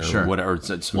Nickelodeon or whatever.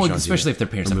 Well, especially if their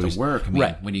parents have to work. I mean,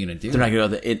 what are you going to do? They're not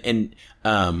going to go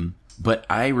there. But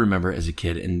I remember as a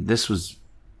kid, and this was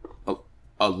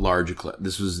a large eclipse.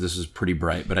 This was pretty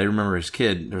bright. But I remember as a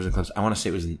kid, there was an eclipse. I want to say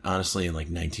it was honestly in like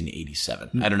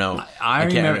 1987. I don't know. I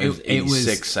remember it was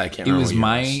 86. I can't remember.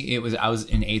 I was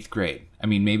in 8th grade. I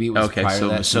mean, maybe it was prior to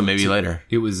that. So maybe later.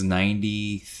 It was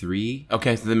 93.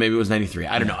 Okay, so then maybe it was 93.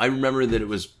 I don't know. I remember that it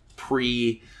was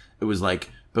it was like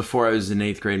before I was in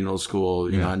 8th grade in middle school,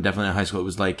 you know, and definitely in high school. It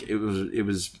was like it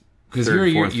was because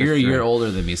you're a year older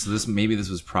than me, so this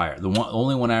was prior. The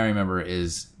only one I remember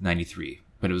is 93,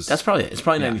 but it's probably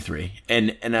 93.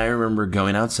 And I remember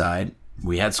going outside.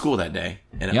 We had school that day,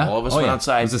 and all of us went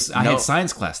outside. I had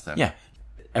science class then. Yeah,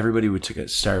 everybody would take a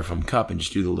styrofoam cup and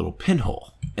just do the little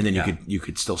pinhole, and then you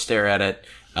could still stare at it.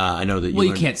 I know that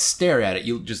you can't stare at it.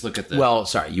 You just look at the. Well,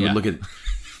 sorry, you would look at.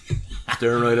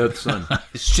 Staring right at the sun.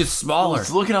 It's just smaller.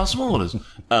 Well, look at how small it is.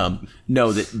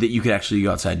 No, that you could actually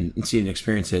go outside and see and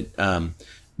experience it.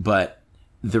 But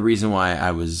the reason why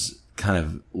I was kind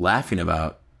of laughing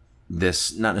about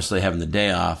this, not necessarily having the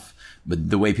day off, but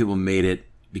the way people made it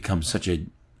become such a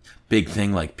big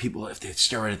thing. Like people, if they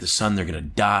stare right at the sun, they're going to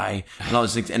die and all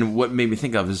these things. And what made me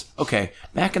think of is, okay,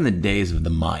 back in the days of the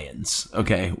Mayans,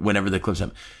 okay, whenever the eclipse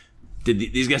happened,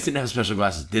 these guys didn't have special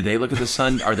glasses. Did they look at the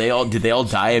sun? Did they all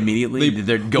die immediately? Did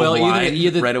they go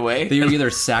blind right away? They were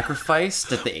either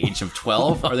sacrificed at the age of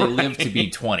 12 or they lived to be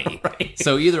 20. Right.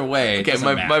 So either way, okay.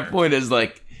 My point is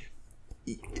like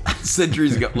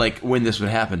centuries ago, like when this would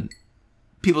happen,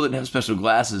 people didn't have special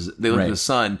glasses. They looked at the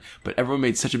sun, but everyone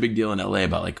made such a big deal in LA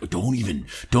about like don't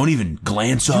even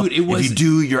glance up. Dude, if you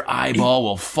do, your eyeball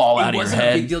will fall out of your head. It wasn't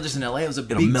a big deal just in LA. It was a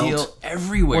big deal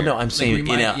everywhere. Well, no, I'm saying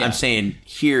I'm saying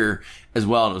here as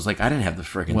well. And it was like I didn't have the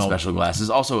freaking special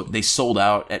glasses. Also, they sold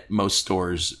out at most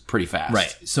stores pretty fast.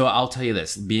 Right. So I'll tell you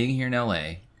this: being here in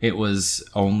LA, it was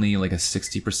only like a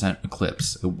 60%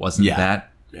 eclipse. It wasn't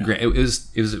that great. It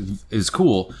was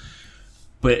cool.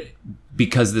 But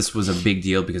because this was a big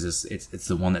deal, because it's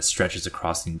the one that stretches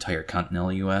across the entire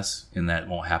continental U.S. and that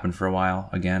won't happen for a while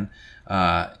again,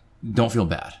 don't feel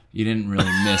bad. You didn't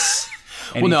really miss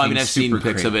anything. Well, no, I mean I've seen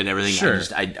pics of it and everything. Sure.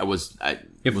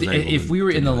 If we were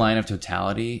in the line of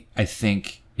totality, I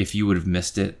think if you would have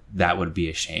missed it, that would be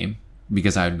a shame.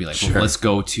 Because I would be like, well, let's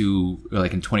go to,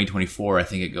 like in 2024, I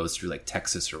think it goes through like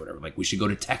Texas or whatever. Like we should go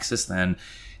to Texas then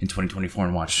in 2024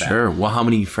 and watch that. Sure. Well, how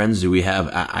many friends do we have?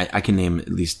 I can name at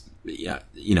least,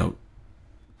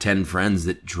 10 friends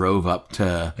that drove up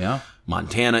to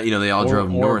Montana. You know, they all drove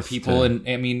or north. People, and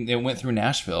I mean, it went through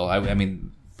Nashville. I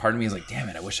mean, part of me is like, damn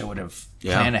it, I wish I would have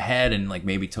planned ahead and like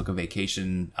maybe took a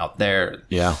vacation out there.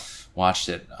 Yeah. Watched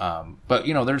it. But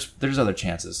you know, there's other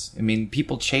chances. I mean,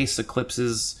 people chase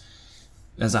eclipses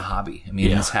as a hobby. I mean,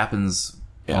 this happens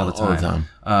all the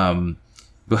time.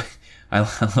 But I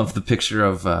love the picture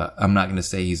of, I'm not going to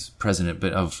say he's president,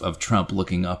 but of Trump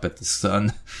looking up at the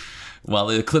sun while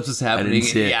the eclipse is happening. I didn't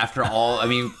see it. After all, I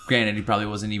mean, granted, he probably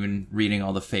wasn't even reading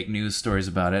all the fake news stories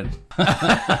about it.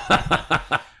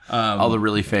 All the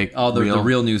really fake, the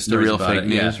real news stories, the real about fake it,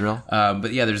 news, real.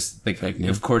 But yeah, there's like, fake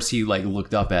news. Of course, he like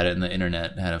looked up at it, and the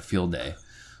internet had a field day.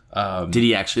 Did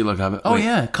he actually look up? Oh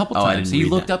yeah, a couple times. He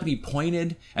looked that. up and he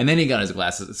pointed, and then he got his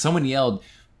glasses. Someone yelled,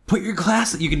 "Put your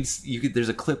glasses!" You can. There's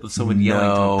a clip of someone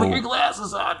yelling to him, "Put your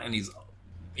glasses on!" And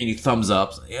he thumbs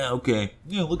up. So, yeah, okay.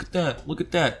 Yeah, look at that. Look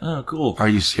at that. Oh, cool. Are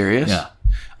you serious? Yeah.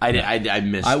 I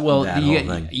missed that whole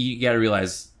thing. You got to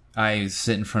realize, I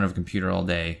sit in front of a computer all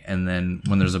day, and then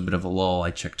when there's a bit of a lull,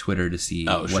 I check Twitter to see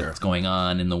what's going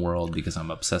on in the world, because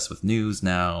I'm obsessed with news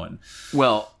now, and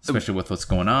especially with what's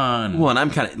going on. Well, and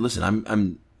I'm kind of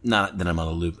I'm not that I'm on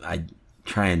the loop. I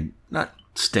try and not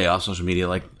stay off social media.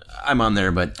 Like, I'm on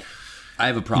there, but I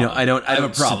have a problem. I don't have a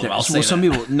problem. Some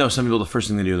people, the first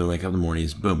thing they do when they wake up in the morning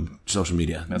is boom, social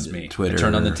media. That's me. Twitter. I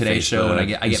turn on the Today Facebook, Show, and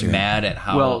I get mad at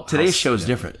how. Well, Today's Show is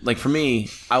different. Like, for me,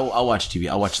 I'll watch TV,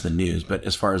 I'll watch the news, but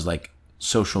as far as like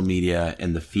social media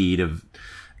and the feed of,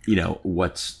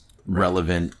 what's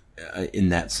relevant in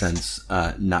that sense,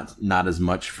 not as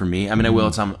much for me. I mean, I will.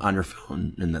 It's on your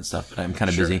phone and that stuff, but I'm kind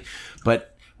of busy.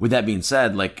 But with that being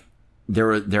said, like,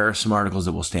 there are some articles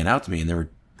that will stand out to me, and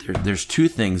there's two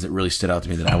things that really stood out to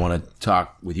me that I want to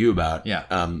talk with you about. Yeah.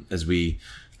 As we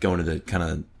go into the kind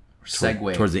of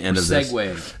segue towards the end of this.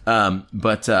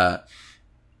 But the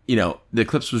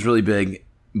eclipse was really big.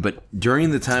 But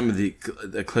during the time of the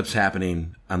eclipse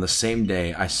happening, on the same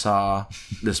day, I saw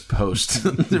this post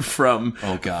from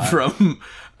I don't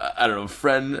know, a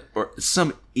friend or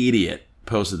some idiot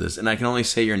posted this, and I can only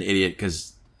say you're an idiot because.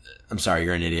 I'm sorry,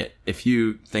 you're an idiot. If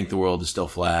you think the world is still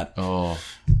flat,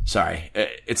 sorry,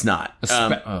 it's not.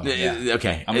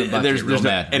 Okay, I'm about to get real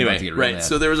mad. Anyway, right. Mad.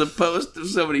 So there was a post of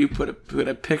somebody who put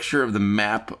a picture of the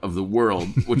map of the world,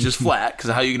 which is flat,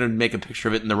 because how are you going to make a picture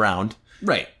of it in the round?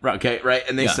 Right. Okay. Right.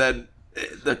 And they said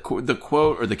the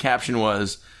quote or the caption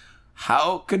was,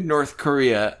 "How could North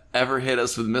Korea ever hit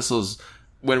us with missiles?"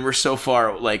 When we're so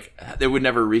far, like, they would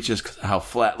never reach us because of how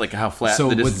flat so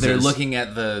the distance they're is. looking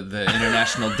at the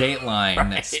international date line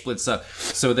that splits up.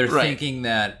 So they're thinking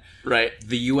that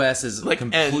the U.S. is like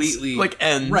completely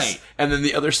ends, right, and then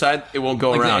the other side it won't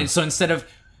go around. So instead of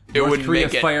North Korea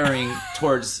firing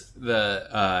towards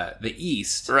the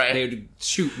east, they would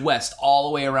shoot west all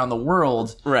the way around the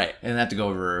world, and have to go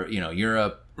over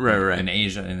Europe, and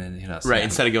Asia, and then us. Right,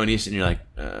 instead of going east, and you're like,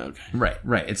 okay,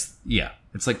 right.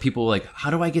 It's like people like, how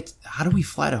do we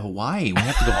fly to Hawaii? We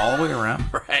have to go all the way around.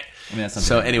 Right. I mean, that's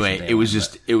so anyway, it was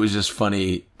just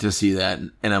funny to see that,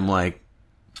 and I'm like,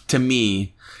 to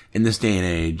me, in this day and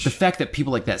age, the fact that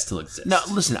people like that still exist. Now,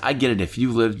 listen, I get it. If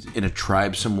you lived in a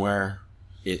tribe somewhere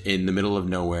in the middle of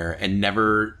nowhere and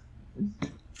never.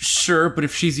 Sure, but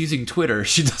if she's using Twitter,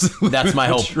 she doesn't. That's my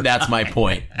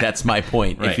point. That's my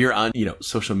point. Right. If you're on,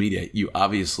 social media, you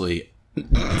obviously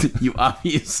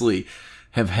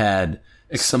have had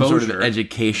some sort of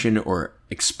education or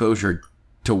exposure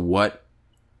to what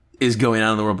is going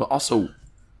on in the world, but also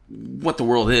what the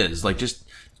world is, like just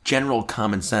general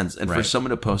common sense. And for someone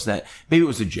to post that, maybe it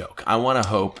was a joke. I want to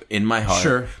hope in my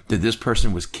heart that this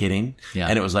person was kidding,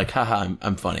 and it was like, haha,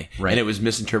 I'm funny, and it was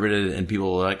misinterpreted, and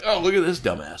people were like, oh, look at this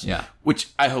dumbass. Yeah, which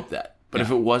I hope that. But if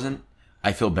it wasn't,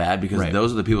 I feel bad, because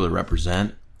those are the people that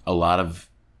represent a lot of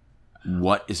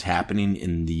what is happening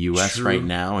in the U.S. right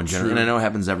now in general. And I know it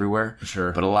happens everywhere.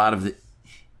 Sure. But a lot of the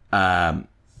why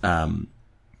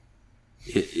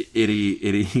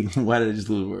did I just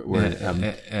lose the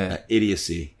word?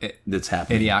 Idiocy that's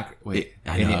happening. I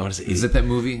want to say is it that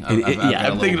movie? I'm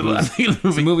thinking of the movie.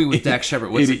 It's a movie with Dax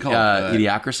Shepard. What's it called?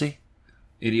 Idiocracy?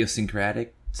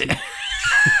 Idiosyncratic?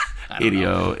 I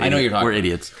know you're talking. We're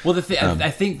idiots. Well, I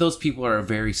think those people are a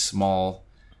very small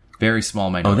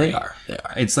minority. Oh, they are.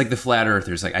 It's like the flat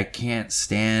earthers. Like, I can't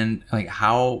stand, like,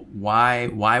 why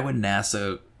would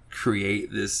NASA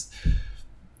create this,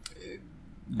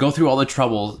 go through all the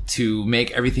trouble to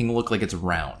make everything look like it's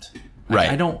round?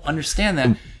 I don't understand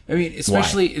that. I mean,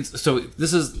 especially, so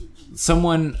this is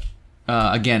someone,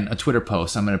 again, a Twitter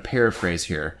post, I'm going to paraphrase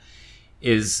here,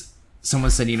 is someone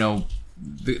said, a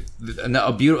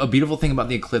beautiful thing about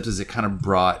the eclipse is it kind of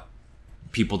brought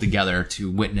people together to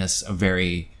witness a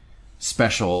very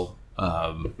special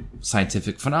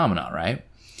scientific phenomenon, right?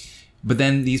 But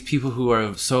then these people who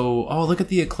are so, look at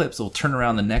the eclipse, will turn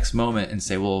around the next moment and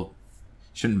say, well,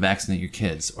 you shouldn't vaccinate your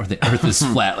kids, or the earth is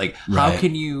flat. Like, how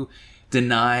can you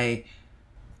deny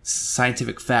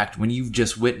scientific fact when you've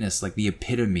just witnessed like the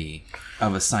epitome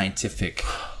of a scientific?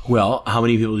 Well, how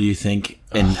many people do you think,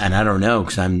 and I don't know,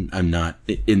 because I'm not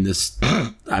in this,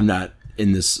 I'm not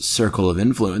in this circle of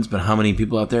influence, but how many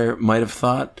people out there might have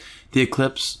thought the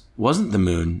eclipse wasn't the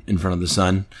moon in front of the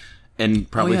sun,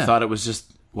 and probably thought it was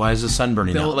just, why is the sun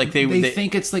burning out? Like they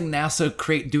think it's like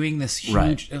NASA doing this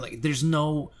huge, like there's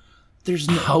no,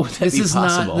 how would that be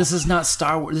possible? This is not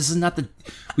Star Wars. This is not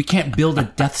we can't build a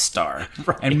Death Star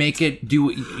and make it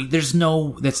do,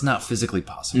 that's not physically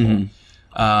possible. Mm-hmm.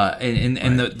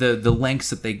 And the lengths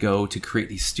that they go to create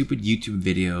these stupid YouTube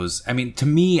videos. I mean, to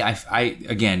me, I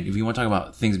again, if you want to talk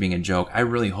about things being a joke, I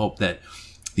really hope that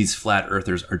these flat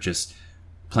earthers are just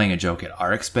playing a joke at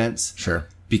our expense. Sure.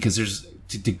 Because there's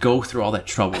to go through all that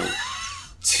trouble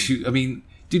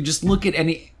dude, just look at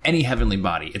any heavenly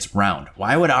body. It's round.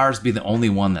 Why would ours be the only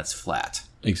one that's flat?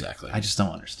 Exactly. I just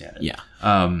don't understand it. Yeah.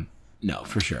 No,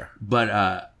 for sure. But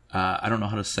I don't know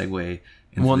how to segue.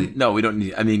 Well, no, we don't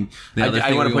need. I mean,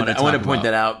 I want to point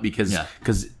that out because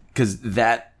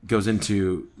that goes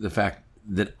into the fact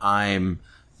that I'm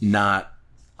not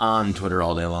on Twitter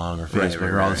all day long or Facebook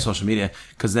or all the social media,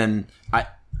 because then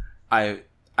I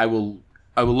will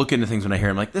look into things when I hear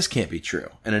them like, this can't be true,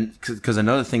 and because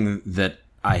another thing that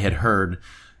I had heard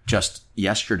just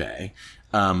yesterday,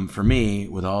 for me,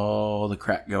 with all the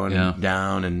crap going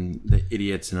down and the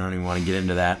idiots, and I don't even want to get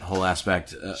into that whole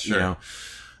aspect, you know.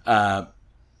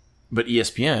 But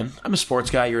ESPN, I'm a sports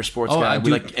guy. You're a sports guy.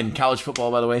 And college football,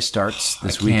 by the way, starts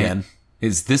this weekend.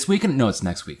 Is this weekend? No, it's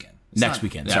next weekend. Next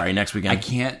weekend. I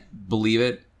can't believe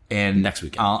it. And next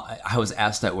weekend, I was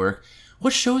asked at work,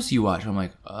 "What shows do you watch?" I'm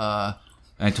like,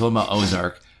 And I told him about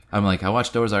Ozark. I'm like, I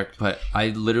watched Ozark, but I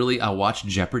watch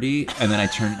Jeopardy, and then I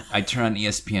turn on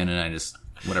ESPN, and I just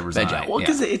whatever's on. Well,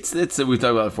 because it's we've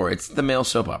talked about it before. It's the male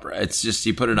soap opera. It's just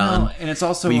you put it on, and it's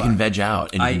also but you can veg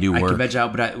out and you can do work. I can veg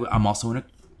out, but I'm also in a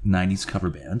 90s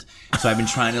cover band, so I've been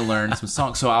trying to learn some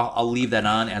songs, so I'll leave that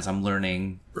on as I'm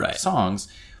learning songs.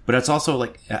 But it's also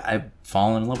like I've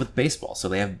fallen in love with baseball, so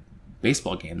they have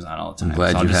baseball games on all the time. I'm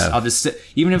glad I'll just sit,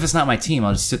 even if it's not my team,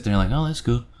 I'll just sit there like, oh, that's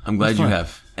cool. I'm glad you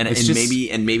have, and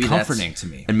maybe comforting to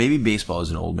me. And maybe baseball is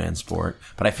an old man sport,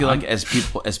 but I feel like as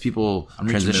people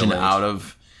transition out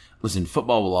of, listen,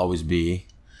 football will always be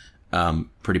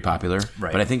pretty popular,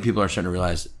 but I think people are starting to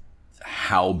realize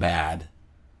how bad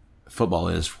football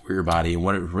is for your body and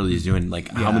what it really is doing. Like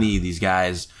how many of these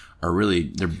guys are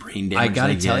really, their brain damage. I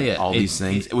gotta tell you, all these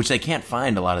things, which they can't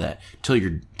find a lot of that until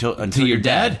you're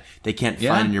dead. They can't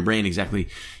find in your brain exactly,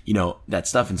 that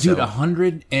stuff. And dude,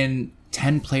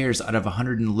 110 players out of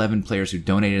 111 players who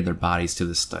donated their bodies to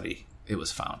this study, it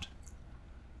was found.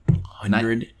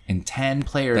 110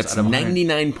 players. That's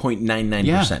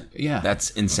 99.99%. Yeah, that's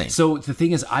insane. So the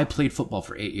thing is, I played football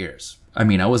for 8 years. I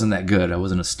mean, I wasn't that good. I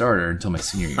wasn't a starter until my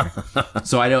senior year.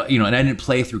 So I don't, and I didn't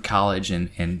play through college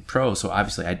and pro. So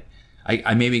obviously,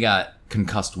 I maybe got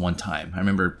concussed one time. I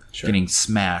remember getting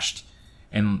smashed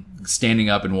and standing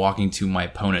up and walking to my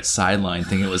opponent's sideline,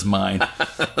 thinking it was mine.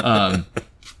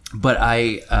 But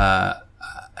I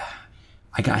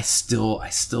still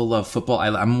love football.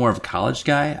 I'm more of a college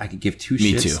guy. I could give two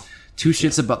shits. Me too. Two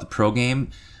shits about the pro game.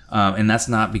 And that's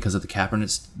not because of the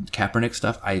Kaepernick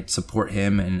stuff. I support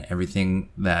him and everything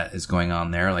that is going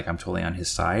on there. Like, I'm totally on his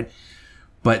side.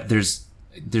 But there's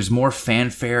more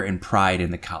fanfare and pride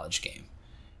in the college game.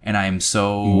 And I'm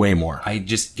so... Way more. I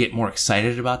just get more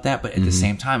excited about that. But at the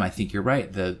same time, I think you're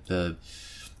right. The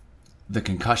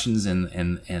concussions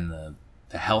and the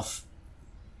health,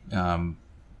 the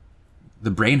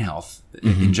brain health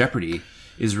in jeopardy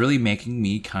is really making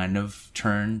me kind of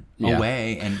turn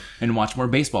away and watch more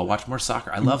baseball, watch more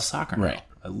soccer. I love soccer. Right.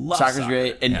 I love Soccer's soccer.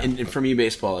 great. And for me,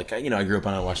 baseball, like, I grew up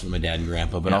on it watching my dad and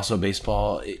grandpa, but also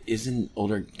baseball isn't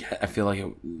older. I feel like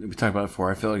we talked about it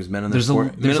before. I feel like it's men in their 40s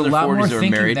who are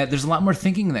married. There's a lot more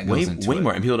thinking that goes into it. Way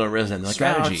more. And people don't realize that. They're like,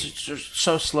 strategy. It's just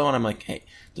so slow. And I'm like, hey,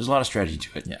 there's a lot of strategy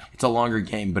to it. Yeah. It's a longer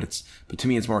game, but to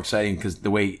me, it's more exciting because the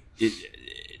way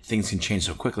things can change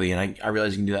so quickly. And I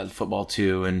realize you can do that in football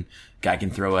too. And guy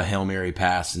can throw a Hail Mary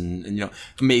pass and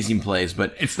amazing plays,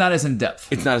 but it's not as in depth.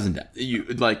 It's not as in depth.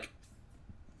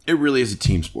 It really is a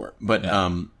team sport. But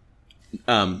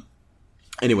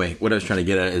anyway, what I was trying to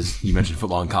get at is you mentioned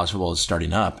football and college football is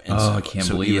starting up. And I can't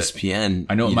believe ESPN,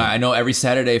 it. I know every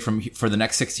Saturday for the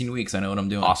next 16 weeks. I know what I'm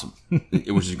doing. Awesome,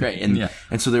 which is great. And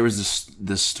and so there was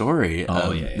this story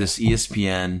of this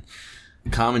ESPN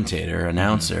commentator,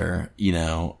 announcer,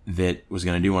 that was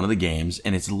going to do one of the games,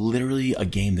 and it's literally a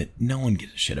game that no one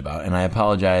gives a shit about. And I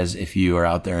apologize if you are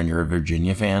out there and you're a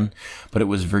Virginia fan, but it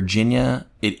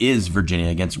is Virginia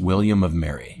against William of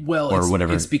Mary. Well, or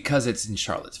whatever. It's because it's in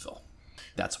Charlottesville.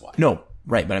 That's why. No,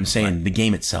 right, but I'm saying the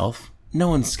game itself, no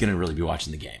one's going to really be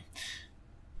watching the game.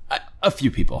 A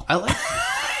few people. I like.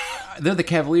 They're the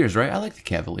Cavaliers, right? I like the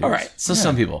Cavaliers. All right, so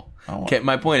some people. Okay,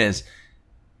 my point is,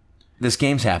 this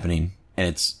game's happening, and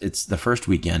it's the first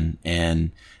weekend,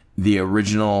 and the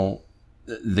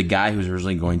guy who's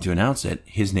originally going to announce it,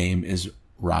 his name is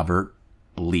Robert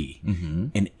Lee,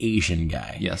 an Asian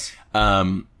guy. Yes.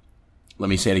 Let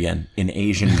me say it again. An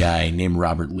Asian guy named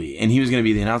Robert Lee, and he was going to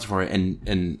be the announcer for it.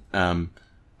 And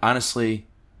honestly,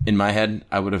 in my head,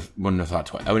 I wouldn't have thought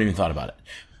twice. I wouldn't even thought about it.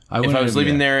 If I was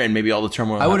living there and maybe all the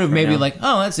turmoil, I would have maybe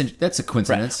that's a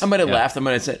coincidence. Right. I might have laughed. I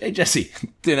might have said, "Hey, Jesse,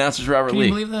 the announcer's Robert Lee."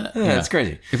 Can you believe that? Yeah, that's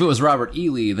crazy. If it was Robert E.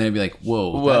 Lee, then I'd be like,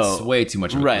 "Whoa, that's way too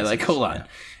much." Of a right? Like, hold on.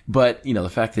 But the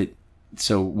fact that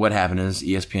what happened is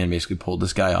ESPN basically pulled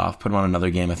this guy off, put him on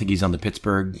another game. I think he's on the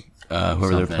Pittsburgh,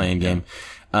 whoever they're playing game.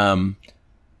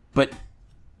 But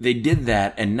they did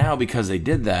that, and now because they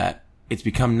did that, it's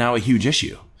become now a huge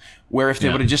issue. Where if they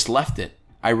would have just left it,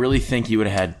 I really think you would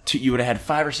have had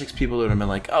 5 or 6 people that would have been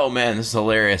like, "Oh man, this is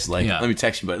hilarious!" Like, let me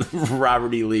text you, but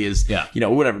Robert E. Lee is,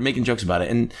 whatever, making jokes about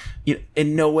it, and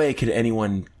in no way could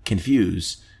anyone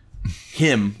confuse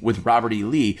him with Robert E.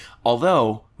 Lee.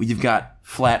 Although you've got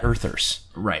flat earthers,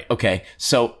 right? Okay,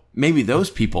 so maybe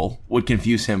those people would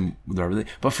confuse him with Robert E. Lee.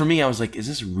 But for me, I was like, "Is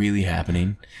this really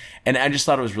happening?" And I just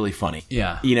thought it was really funny,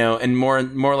 and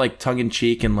more like tongue in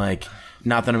cheek and like.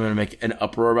 Not that I'm going to make an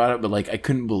uproar about it, but like I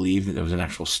couldn't believe that there was an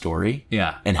actual story.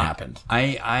 And happened.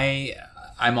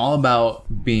 I'm all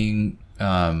about being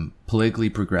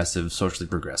politically progressive, socially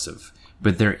progressive,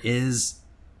 but there is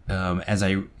as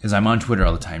I'm on Twitter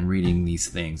all the time reading these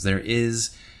things, there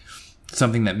is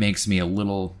something that makes me a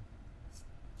little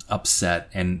upset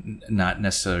and not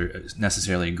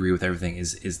necessarily agree with everything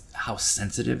is how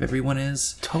sensitive everyone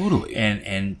is. Totally.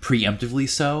 And preemptively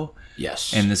so.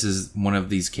 Yes. And this is one of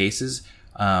these cases.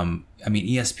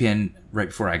 ESPN, right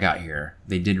before I got here,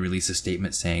 they did release a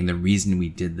statement saying the reason we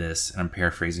did this, and I'm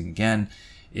paraphrasing again,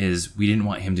 is we didn't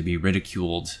want him to be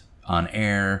ridiculed on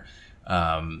air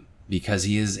because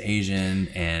he is Asian.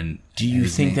 And do you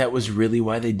think that was really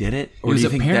why they did it? Or do you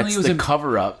think that's the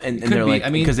cover-up? And they're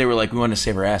like, because they were like, we want to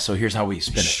save our ass, so here's how we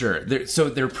spin it. Sure. So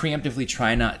they're preemptively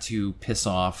trying not to piss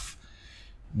off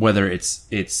whether it's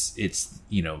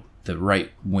the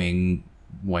right-wing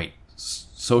white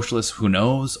socialists, who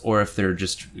knows, or if they're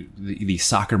just the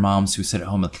soccer moms who sit at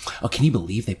home, oh, can you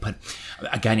believe they put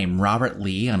a guy named Robert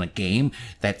Lee on a game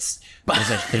that's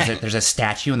there's a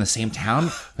statue in the same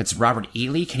town that's Robert E.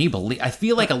 Lee? Can you believe? I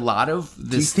feel like a lot of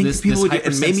this. Do you think people would?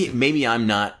 And maybe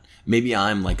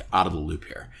I'm like out of the loop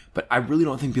here, but I really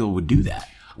don't think people would do that.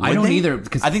 I don't either,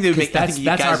 because I think they would make that's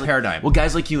our paradigm. Well,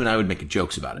 guys like you and I would make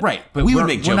jokes about it, right? But we would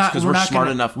make jokes because we're smart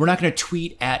enough. We're not going to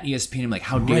tweet at ESPN and like,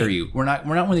 "How dare you?" We're not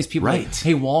one of these people. Right? Like,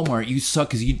 "Hey, Walmart, you suck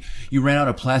because you ran out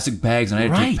of plastic bags and I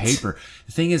had to take paper."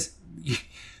 The thing is,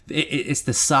 it's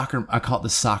the soccer. I call it the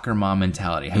soccer mom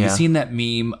mentality. Have you seen that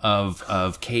meme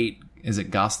of Kate? Is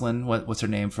it Gosselin? What's her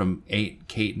name from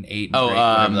Kate and 8? Oh,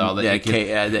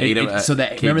 Kate. So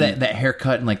remember that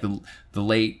haircut in like the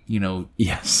late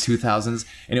 2000s,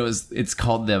 and it's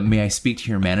called the "May I speak to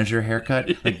your manager"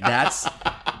 haircut. Like that's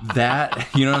that.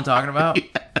 You know what I'm talking about?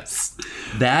 Yes.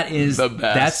 That is the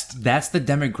best. That's the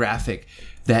demographic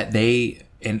that they.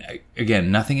 And again,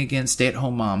 nothing against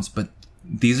stay-at-home moms, but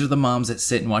these are the moms that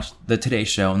sit and watch the Today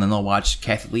Show, and then they'll watch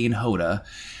Kathy Lee and Hoda.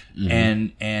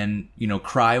 Mm-hmm. And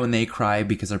cry when they cry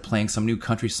because they're playing some new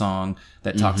country song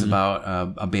that talks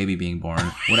about a baby being born,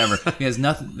 whatever. Because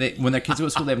when their kids go to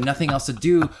school, they have nothing else to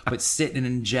do but sit and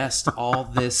ingest all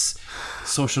this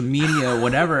social media,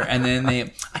 whatever. And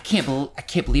then I can't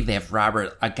believe they have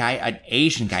an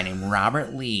Asian guy named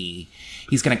Robert Lee.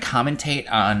 He's going to commentate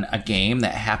on a game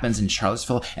that happens in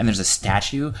Charlottesville, and there's a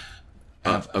statue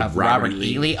of Robert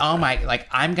E. Lee. Oh my! Like,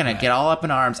 I'm gonna get all up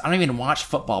in arms. I don't even watch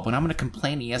football, but I'm gonna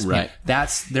complain to ESPN. Right.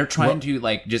 They're trying to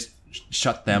like just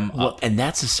shut them up. And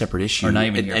that's a separate issue. Or not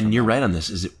even and you're right on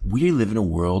this. Is that we live in a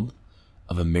world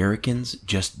of Americans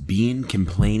just being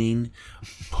complaining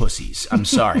pussies. I'm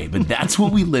sorry, but that's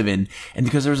what we live in. And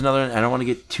because there's another, I don't want to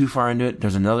get too far into it.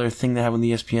 There's another thing that happened with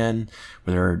ESPN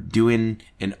where they're doing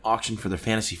an auction for their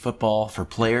fantasy football for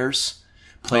players.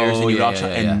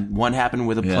 And one happened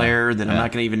with a player that I'm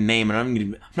not going to even name, and I'm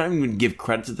not even going to give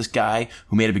credit to this guy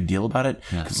who made a big deal about it,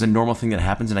 because it's a normal thing that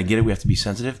happens, and I get it, we have to be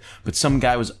sensitive, but some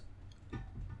guy was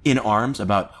in arms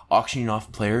about auctioning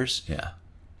off players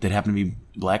that happened to be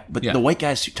black. But Yeah. the white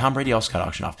guys, Tom Brady also got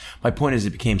auctioned off. My point is,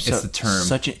 it became It's the term.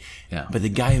 such a. Yeah. But the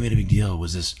guy who made a big deal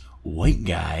was this white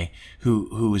guy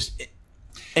who was.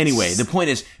 Anyway, the point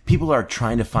is, people are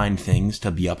trying to find things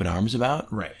to be up in arms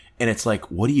about. Right. And it's like,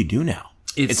 what do you do now?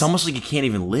 It's almost like you can't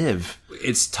even live.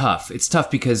 It's tough. It's tough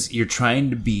because you're trying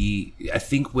to be, I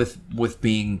think with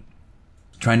being,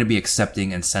 trying to be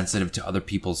accepting and sensitive to other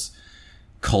people's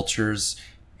cultures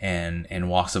and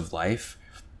walks of life.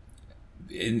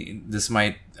 And this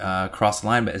might cross the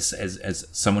line, but as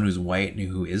someone who's white and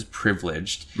who is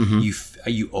privileged,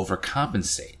 you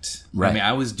overcompensate. Right. I mean,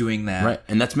 I was doing that. Right.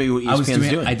 And that's maybe what ESPN's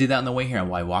doing. I did that on the way here.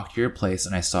 I walked to your place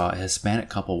and I saw a Hispanic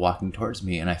couple walking towards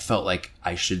me, and I felt like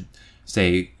I should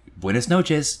say "Buenas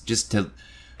noches" just to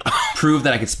prove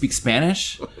that I could speak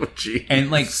Spanish.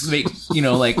 And like,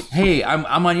 hey,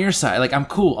 I'm on your side. Like, I'm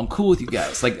cool with you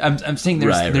guys. Like, I'm saying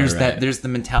there's the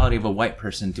mentality of a white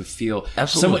person to feel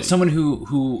absolutely someone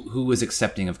who is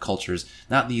accepting of cultures,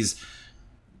 not these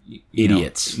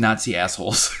idiots, Nazi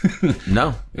assholes.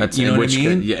 No, that's you know what I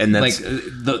mean. Yeah, and that's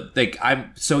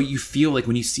so you feel like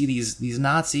when you see these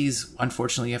Nazis,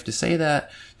 unfortunately, you have to say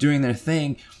that doing their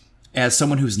thing. As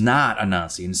someone who's not a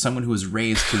Nazi and someone who was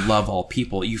raised to love all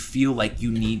people, you feel like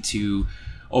you need to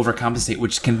overcompensate,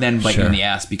 which can then bite you in the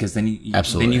ass, because then you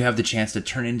have the chance to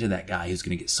turn into that guy who's going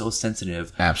to get so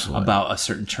sensitive about a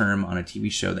certain term on a TV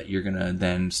show that you're going to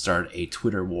then start a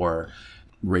Twitter war.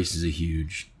 Race is a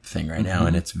huge thing right now,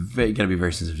 and it's got to be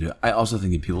very sensitive. I also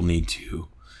think that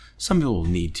some people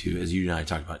need to, as you and I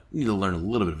talked about, need to learn a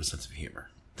little bit of a sense of humor.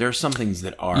 There are some things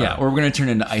that are or we're going to turn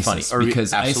into ISIS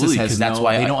because ISIS has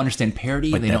they don't understand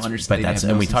parody. They don't understand.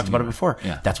 And we talked about it before.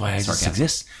 Yeah. That's why ISIS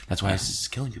exists. That's why ISIS is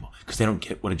killing people, because they don't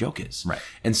get what a joke is. Right.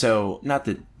 And so, not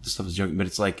that this stuff is joking, but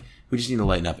it's like we just need to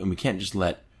lighten up, and we can't just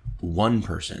let one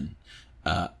person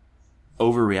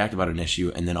overreact about an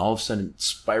issue and then all of a sudden it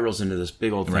spirals into this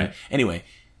big old thing. Right. Anyway,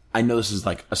 I know this is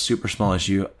like a super small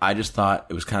issue. I just thought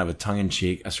it was kind of a tongue in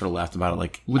cheek. I sort of laughed about it.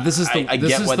 Like, this is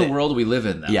the world we live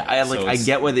in now. Yeah, I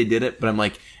get why they did it, but I'm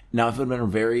like, now if it had been a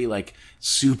very like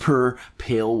super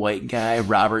pale white guy,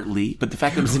 Robert Lee, but the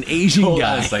fact that it was an Asian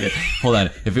guy. Hold on.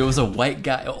 If it was a white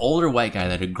guy, older white guy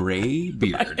that had a gray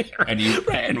beard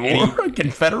and wore a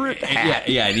Confederate hat,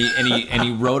 and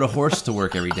he rode a horse to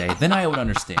work every day, then I would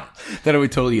understand. Then I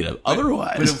would totally get it.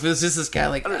 Otherwise, but if it was just this guy,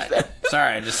 like,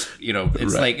 sorry, I just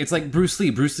it's like Bruce Lee.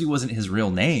 Bruce Lee wasn't his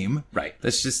real name, right?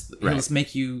 That's just let's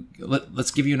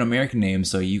give you an American name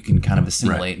so you can kind of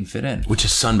assimilate and fit in. Which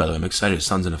his son, by the way, I'm excited. His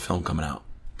son's in a film coming out.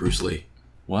 Bruce Lee.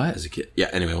 What? As a kid. Yeah,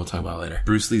 anyway, we'll talk about it later.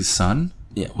 Bruce Lee's son?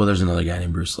 Yeah, well, there's another guy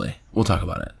named Bruce Lee. We'll talk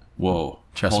about it. Whoa.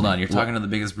 Hold on, you're talking to the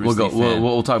biggest Bruce Lee fan.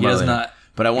 We'll talk about it later.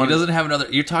 But he doesn't have another...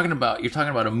 You're talking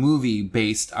about a movie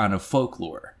based on a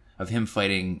folklore of him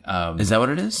fighting... is that what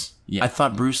it is? Yeah. I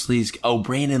thought Bruce Lee's... Oh,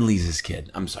 Brandon Lee's his kid.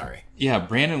 I'm sorry. Yeah,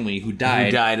 Brandon Lee, who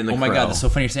died. In the Oh my Crow. God, that's so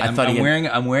funny you're saying.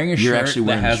 I'm wearing a shirt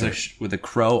that has with a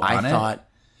crow on it.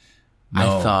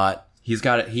 I thought...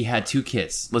 He had two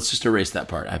kids. Let's just erase that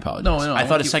part. I apologize. No. I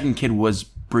thought his second kid was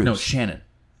Bruce. No, Shannon.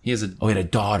 He has he had a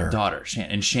daughter.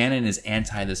 Shannon. And Shannon is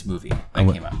anti this movie that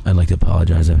came out. I'd like to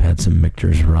apologize. I've had some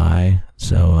Michter's rye,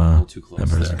 so a little too close that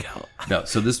doesn't count. No,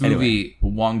 so this movie,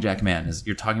 Wong Jack Man,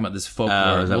 you're talking about this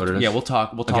folklore. Is that what it is? Yeah, we'll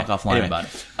talk offline about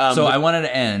it. So I wanted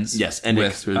to end. Yes, we're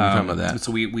talking about that.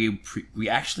 So we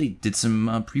actually did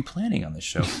some pre-planning on this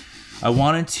show. I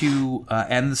wanted to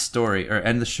end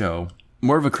the show.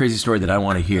 More of a crazy story that I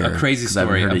want to hear. A crazy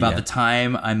story about the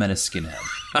time I met a skinhead.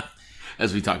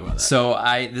 As we talk about that. So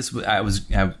I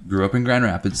grew up in Grand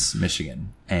Rapids,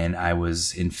 Michigan, and I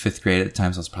was in 5th grade at the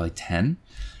time, so I was probably 10.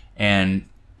 And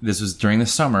this was during the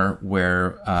summer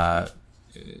where,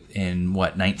 in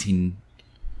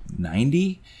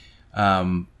 1990,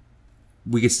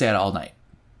 we could stay out all night.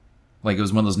 Like, it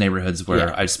was one of those neighborhoods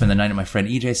where I'd spend the night at my friend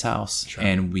EJ's house,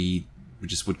 and we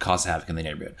just would cause havoc in the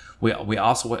neighborhood. We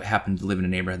also happened to live in a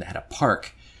neighborhood that had a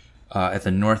park at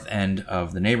the north end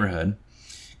of the neighborhood.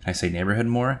 Can I say neighborhood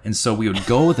more? And so we would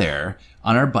go there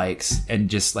on our bikes and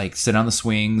just like sit on the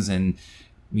swings and,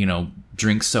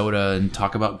 drink soda and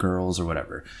talk about girls or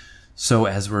whatever. So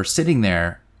as we're sitting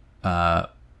there, my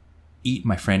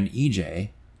friend EJ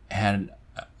had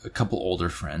a couple older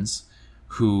friends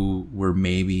who were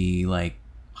maybe like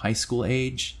high school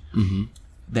age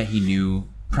that he knew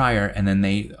prior, and then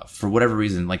they, for whatever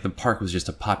reason, like the park was just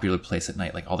a popular place at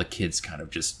night, like all the kids kind of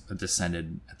just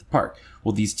descended at the park.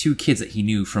 Well, these two kids that he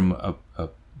knew from a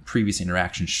previous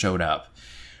interaction showed up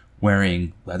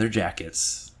wearing leather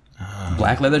jackets,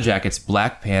 black leather jackets,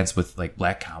 black pants with like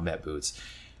black combat boots.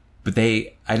 But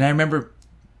I remember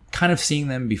kind of seeing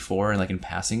them before, like in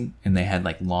passing, and they had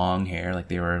like long hair, like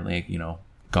they were like,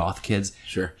 goth kids.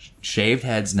 Sure. Shaved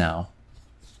heads now.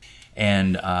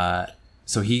 And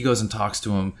so he goes and talks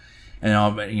to him.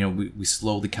 And we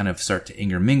slowly kind of start to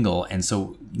intermingle. And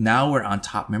so now we're on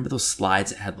top. Remember those slides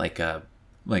that had like a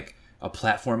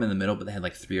platform in the middle, but they had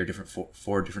like four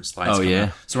different slides. Oh, yeah.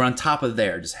 Out. So we're on top of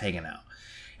there, just hanging out.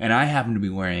 And I happen to be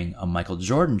wearing a Michael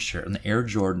Jordan shirt, an Air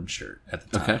Jordan shirt at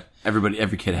the time. Okay.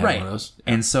 Every kid had one of those.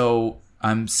 And so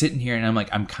I'm sitting here and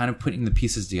I'm kind of putting the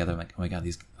pieces together. I'm like, oh my God,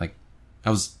 I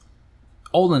was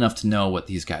old enough to know what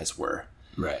these guys were.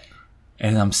 Right.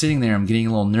 And I'm sitting there, I'm getting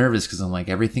a little nervous because I'm like,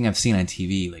 everything I've seen on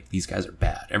TV, like, these guys are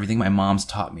bad. Everything my mom's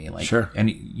taught me, like, sure. And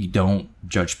you don't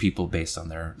judge people based on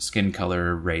their skin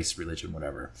color, race, religion,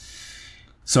 whatever.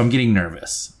 So I'm getting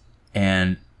nervous.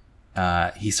 And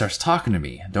he starts talking to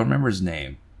me. I don't remember his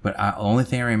name, but the only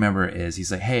thing I remember is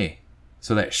he's like, hey,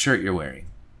 so that shirt you're wearing,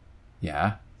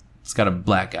 yeah, it's got a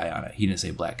black guy on it. He didn't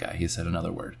say black guy. He said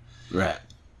another word. Right.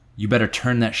 You better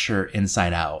turn that shirt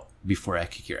inside out before I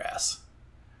kick your ass.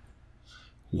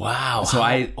 Wow. So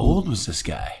how old was this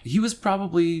guy? He was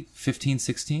probably 15,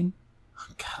 16.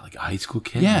 God, like a high school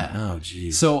kid? Yeah. Oh,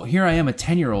 geez. So here I am, a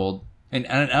 10-year-old, and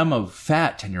I'm a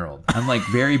fat 10-year-old. I'm like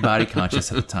very body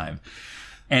conscious at the time.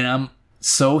 And I'm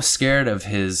so scared of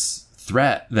his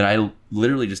threat that I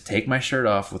literally just take my shirt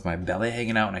off with my belly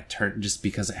hanging out, and I turn just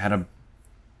because it had a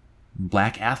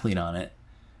black athlete on it.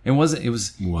 It was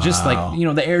just like,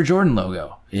 the Air Jordan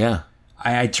logo. Yeah.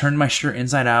 I turned my shirt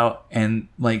inside out and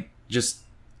like just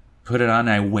put it on, and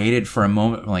I waited for a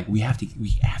moment. I'm like, EJ, we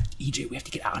have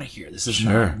to get out of here. This is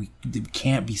not, we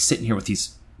can't be sitting here with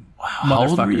these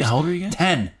motherfuckers. How old were you again?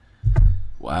 10.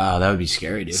 Wow, that would be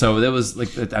scary, dude. So that was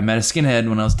like, I met a skinhead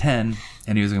when I was 10,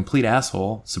 and he was a complete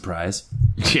asshole. Surprise.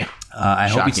 Yeah. I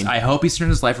hope he's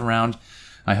turned his life around.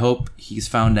 I hope he's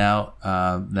found out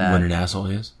that what an asshole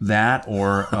he is. That,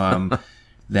 or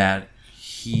that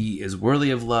he is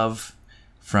worthy of love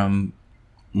from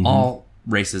all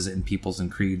races and peoples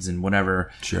and creeds and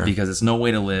whatever. Sure. Because it's no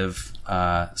way to live.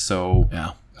 So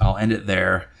yeah. I'll end it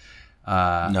there.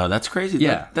 No, that's crazy.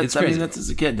 Yeah, that's crazy. I mean, that's as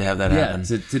a kid to have that happen.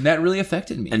 That really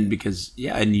affected me. And because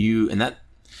and that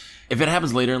if it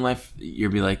happens later in life,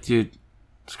 you'll be like, dude,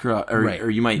 screw out, or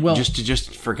you might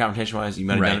just for confrontation wise, you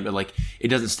might have done it, but like it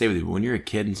doesn't stay with you. But when you're a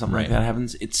kid and something like that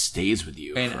happens, it stays with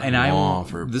you.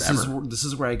 This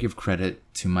is where I give credit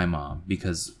to my mom,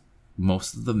 because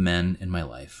most of the men in my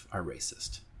life are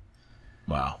racist.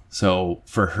 Wow. So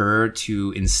for her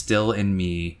to instill in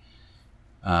me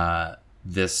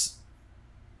this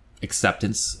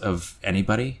acceptance of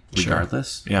anybody,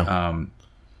 regardless,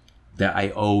 that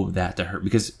I owe that to her,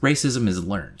 because racism is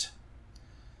learned.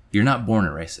 You're not born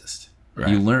a racist. Right.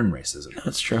 You learn racism.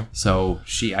 That's true. So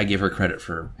I give her credit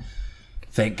for,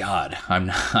 thank God I'm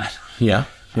not. Yeah.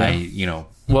 I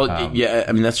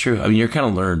mean, that's true. I mean, you're kind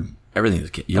of learn everything as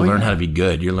a kid. You learn how to be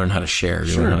good. You learn how to share.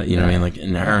 You learn how to, you know what I mean? Like,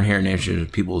 in our inherent nature is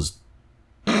people's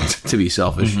to be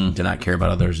selfish, to not care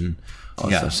about others and all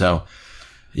that stuff. So,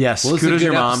 yes, kudos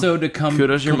your mom.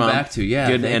 Kudos your mom. Back to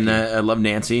good, and I love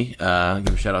Nancy. Give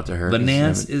a shout out to her. The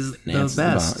Nance is the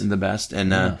best. The best.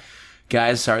 And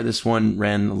guys, sorry this one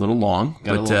ran a little long,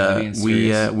 but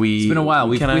we it's been a while.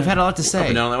 We've had a lot to say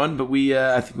on that one, but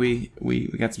I think we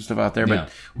got some stuff out there. But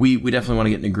we definitely want to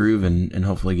get in a groove and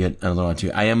hopefully get another one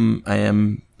too. I am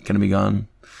going to be gone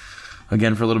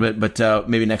again for a little bit, but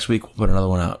maybe next week we'll put another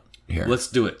one out here. Let's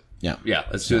do it. Yeah.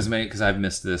 Let's do as many, because I've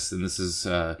missed this, and this is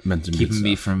keeping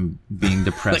me from being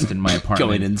depressed in my apartment.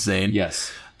 Going insane. Yes.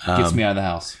 Gets me out of the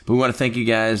house. But we want to thank you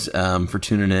guys for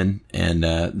tuning in. And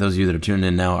those of you that are tuning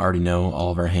in now already know all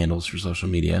of our handles for social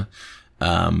media.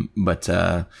 But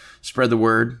spread the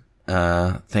word.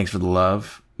 Thanks for the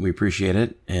love. We appreciate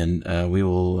it. And we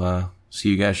will see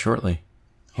you guys shortly.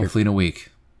 Hopefully in a week.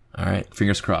 All right.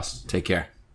 Fingers crossed. Take care.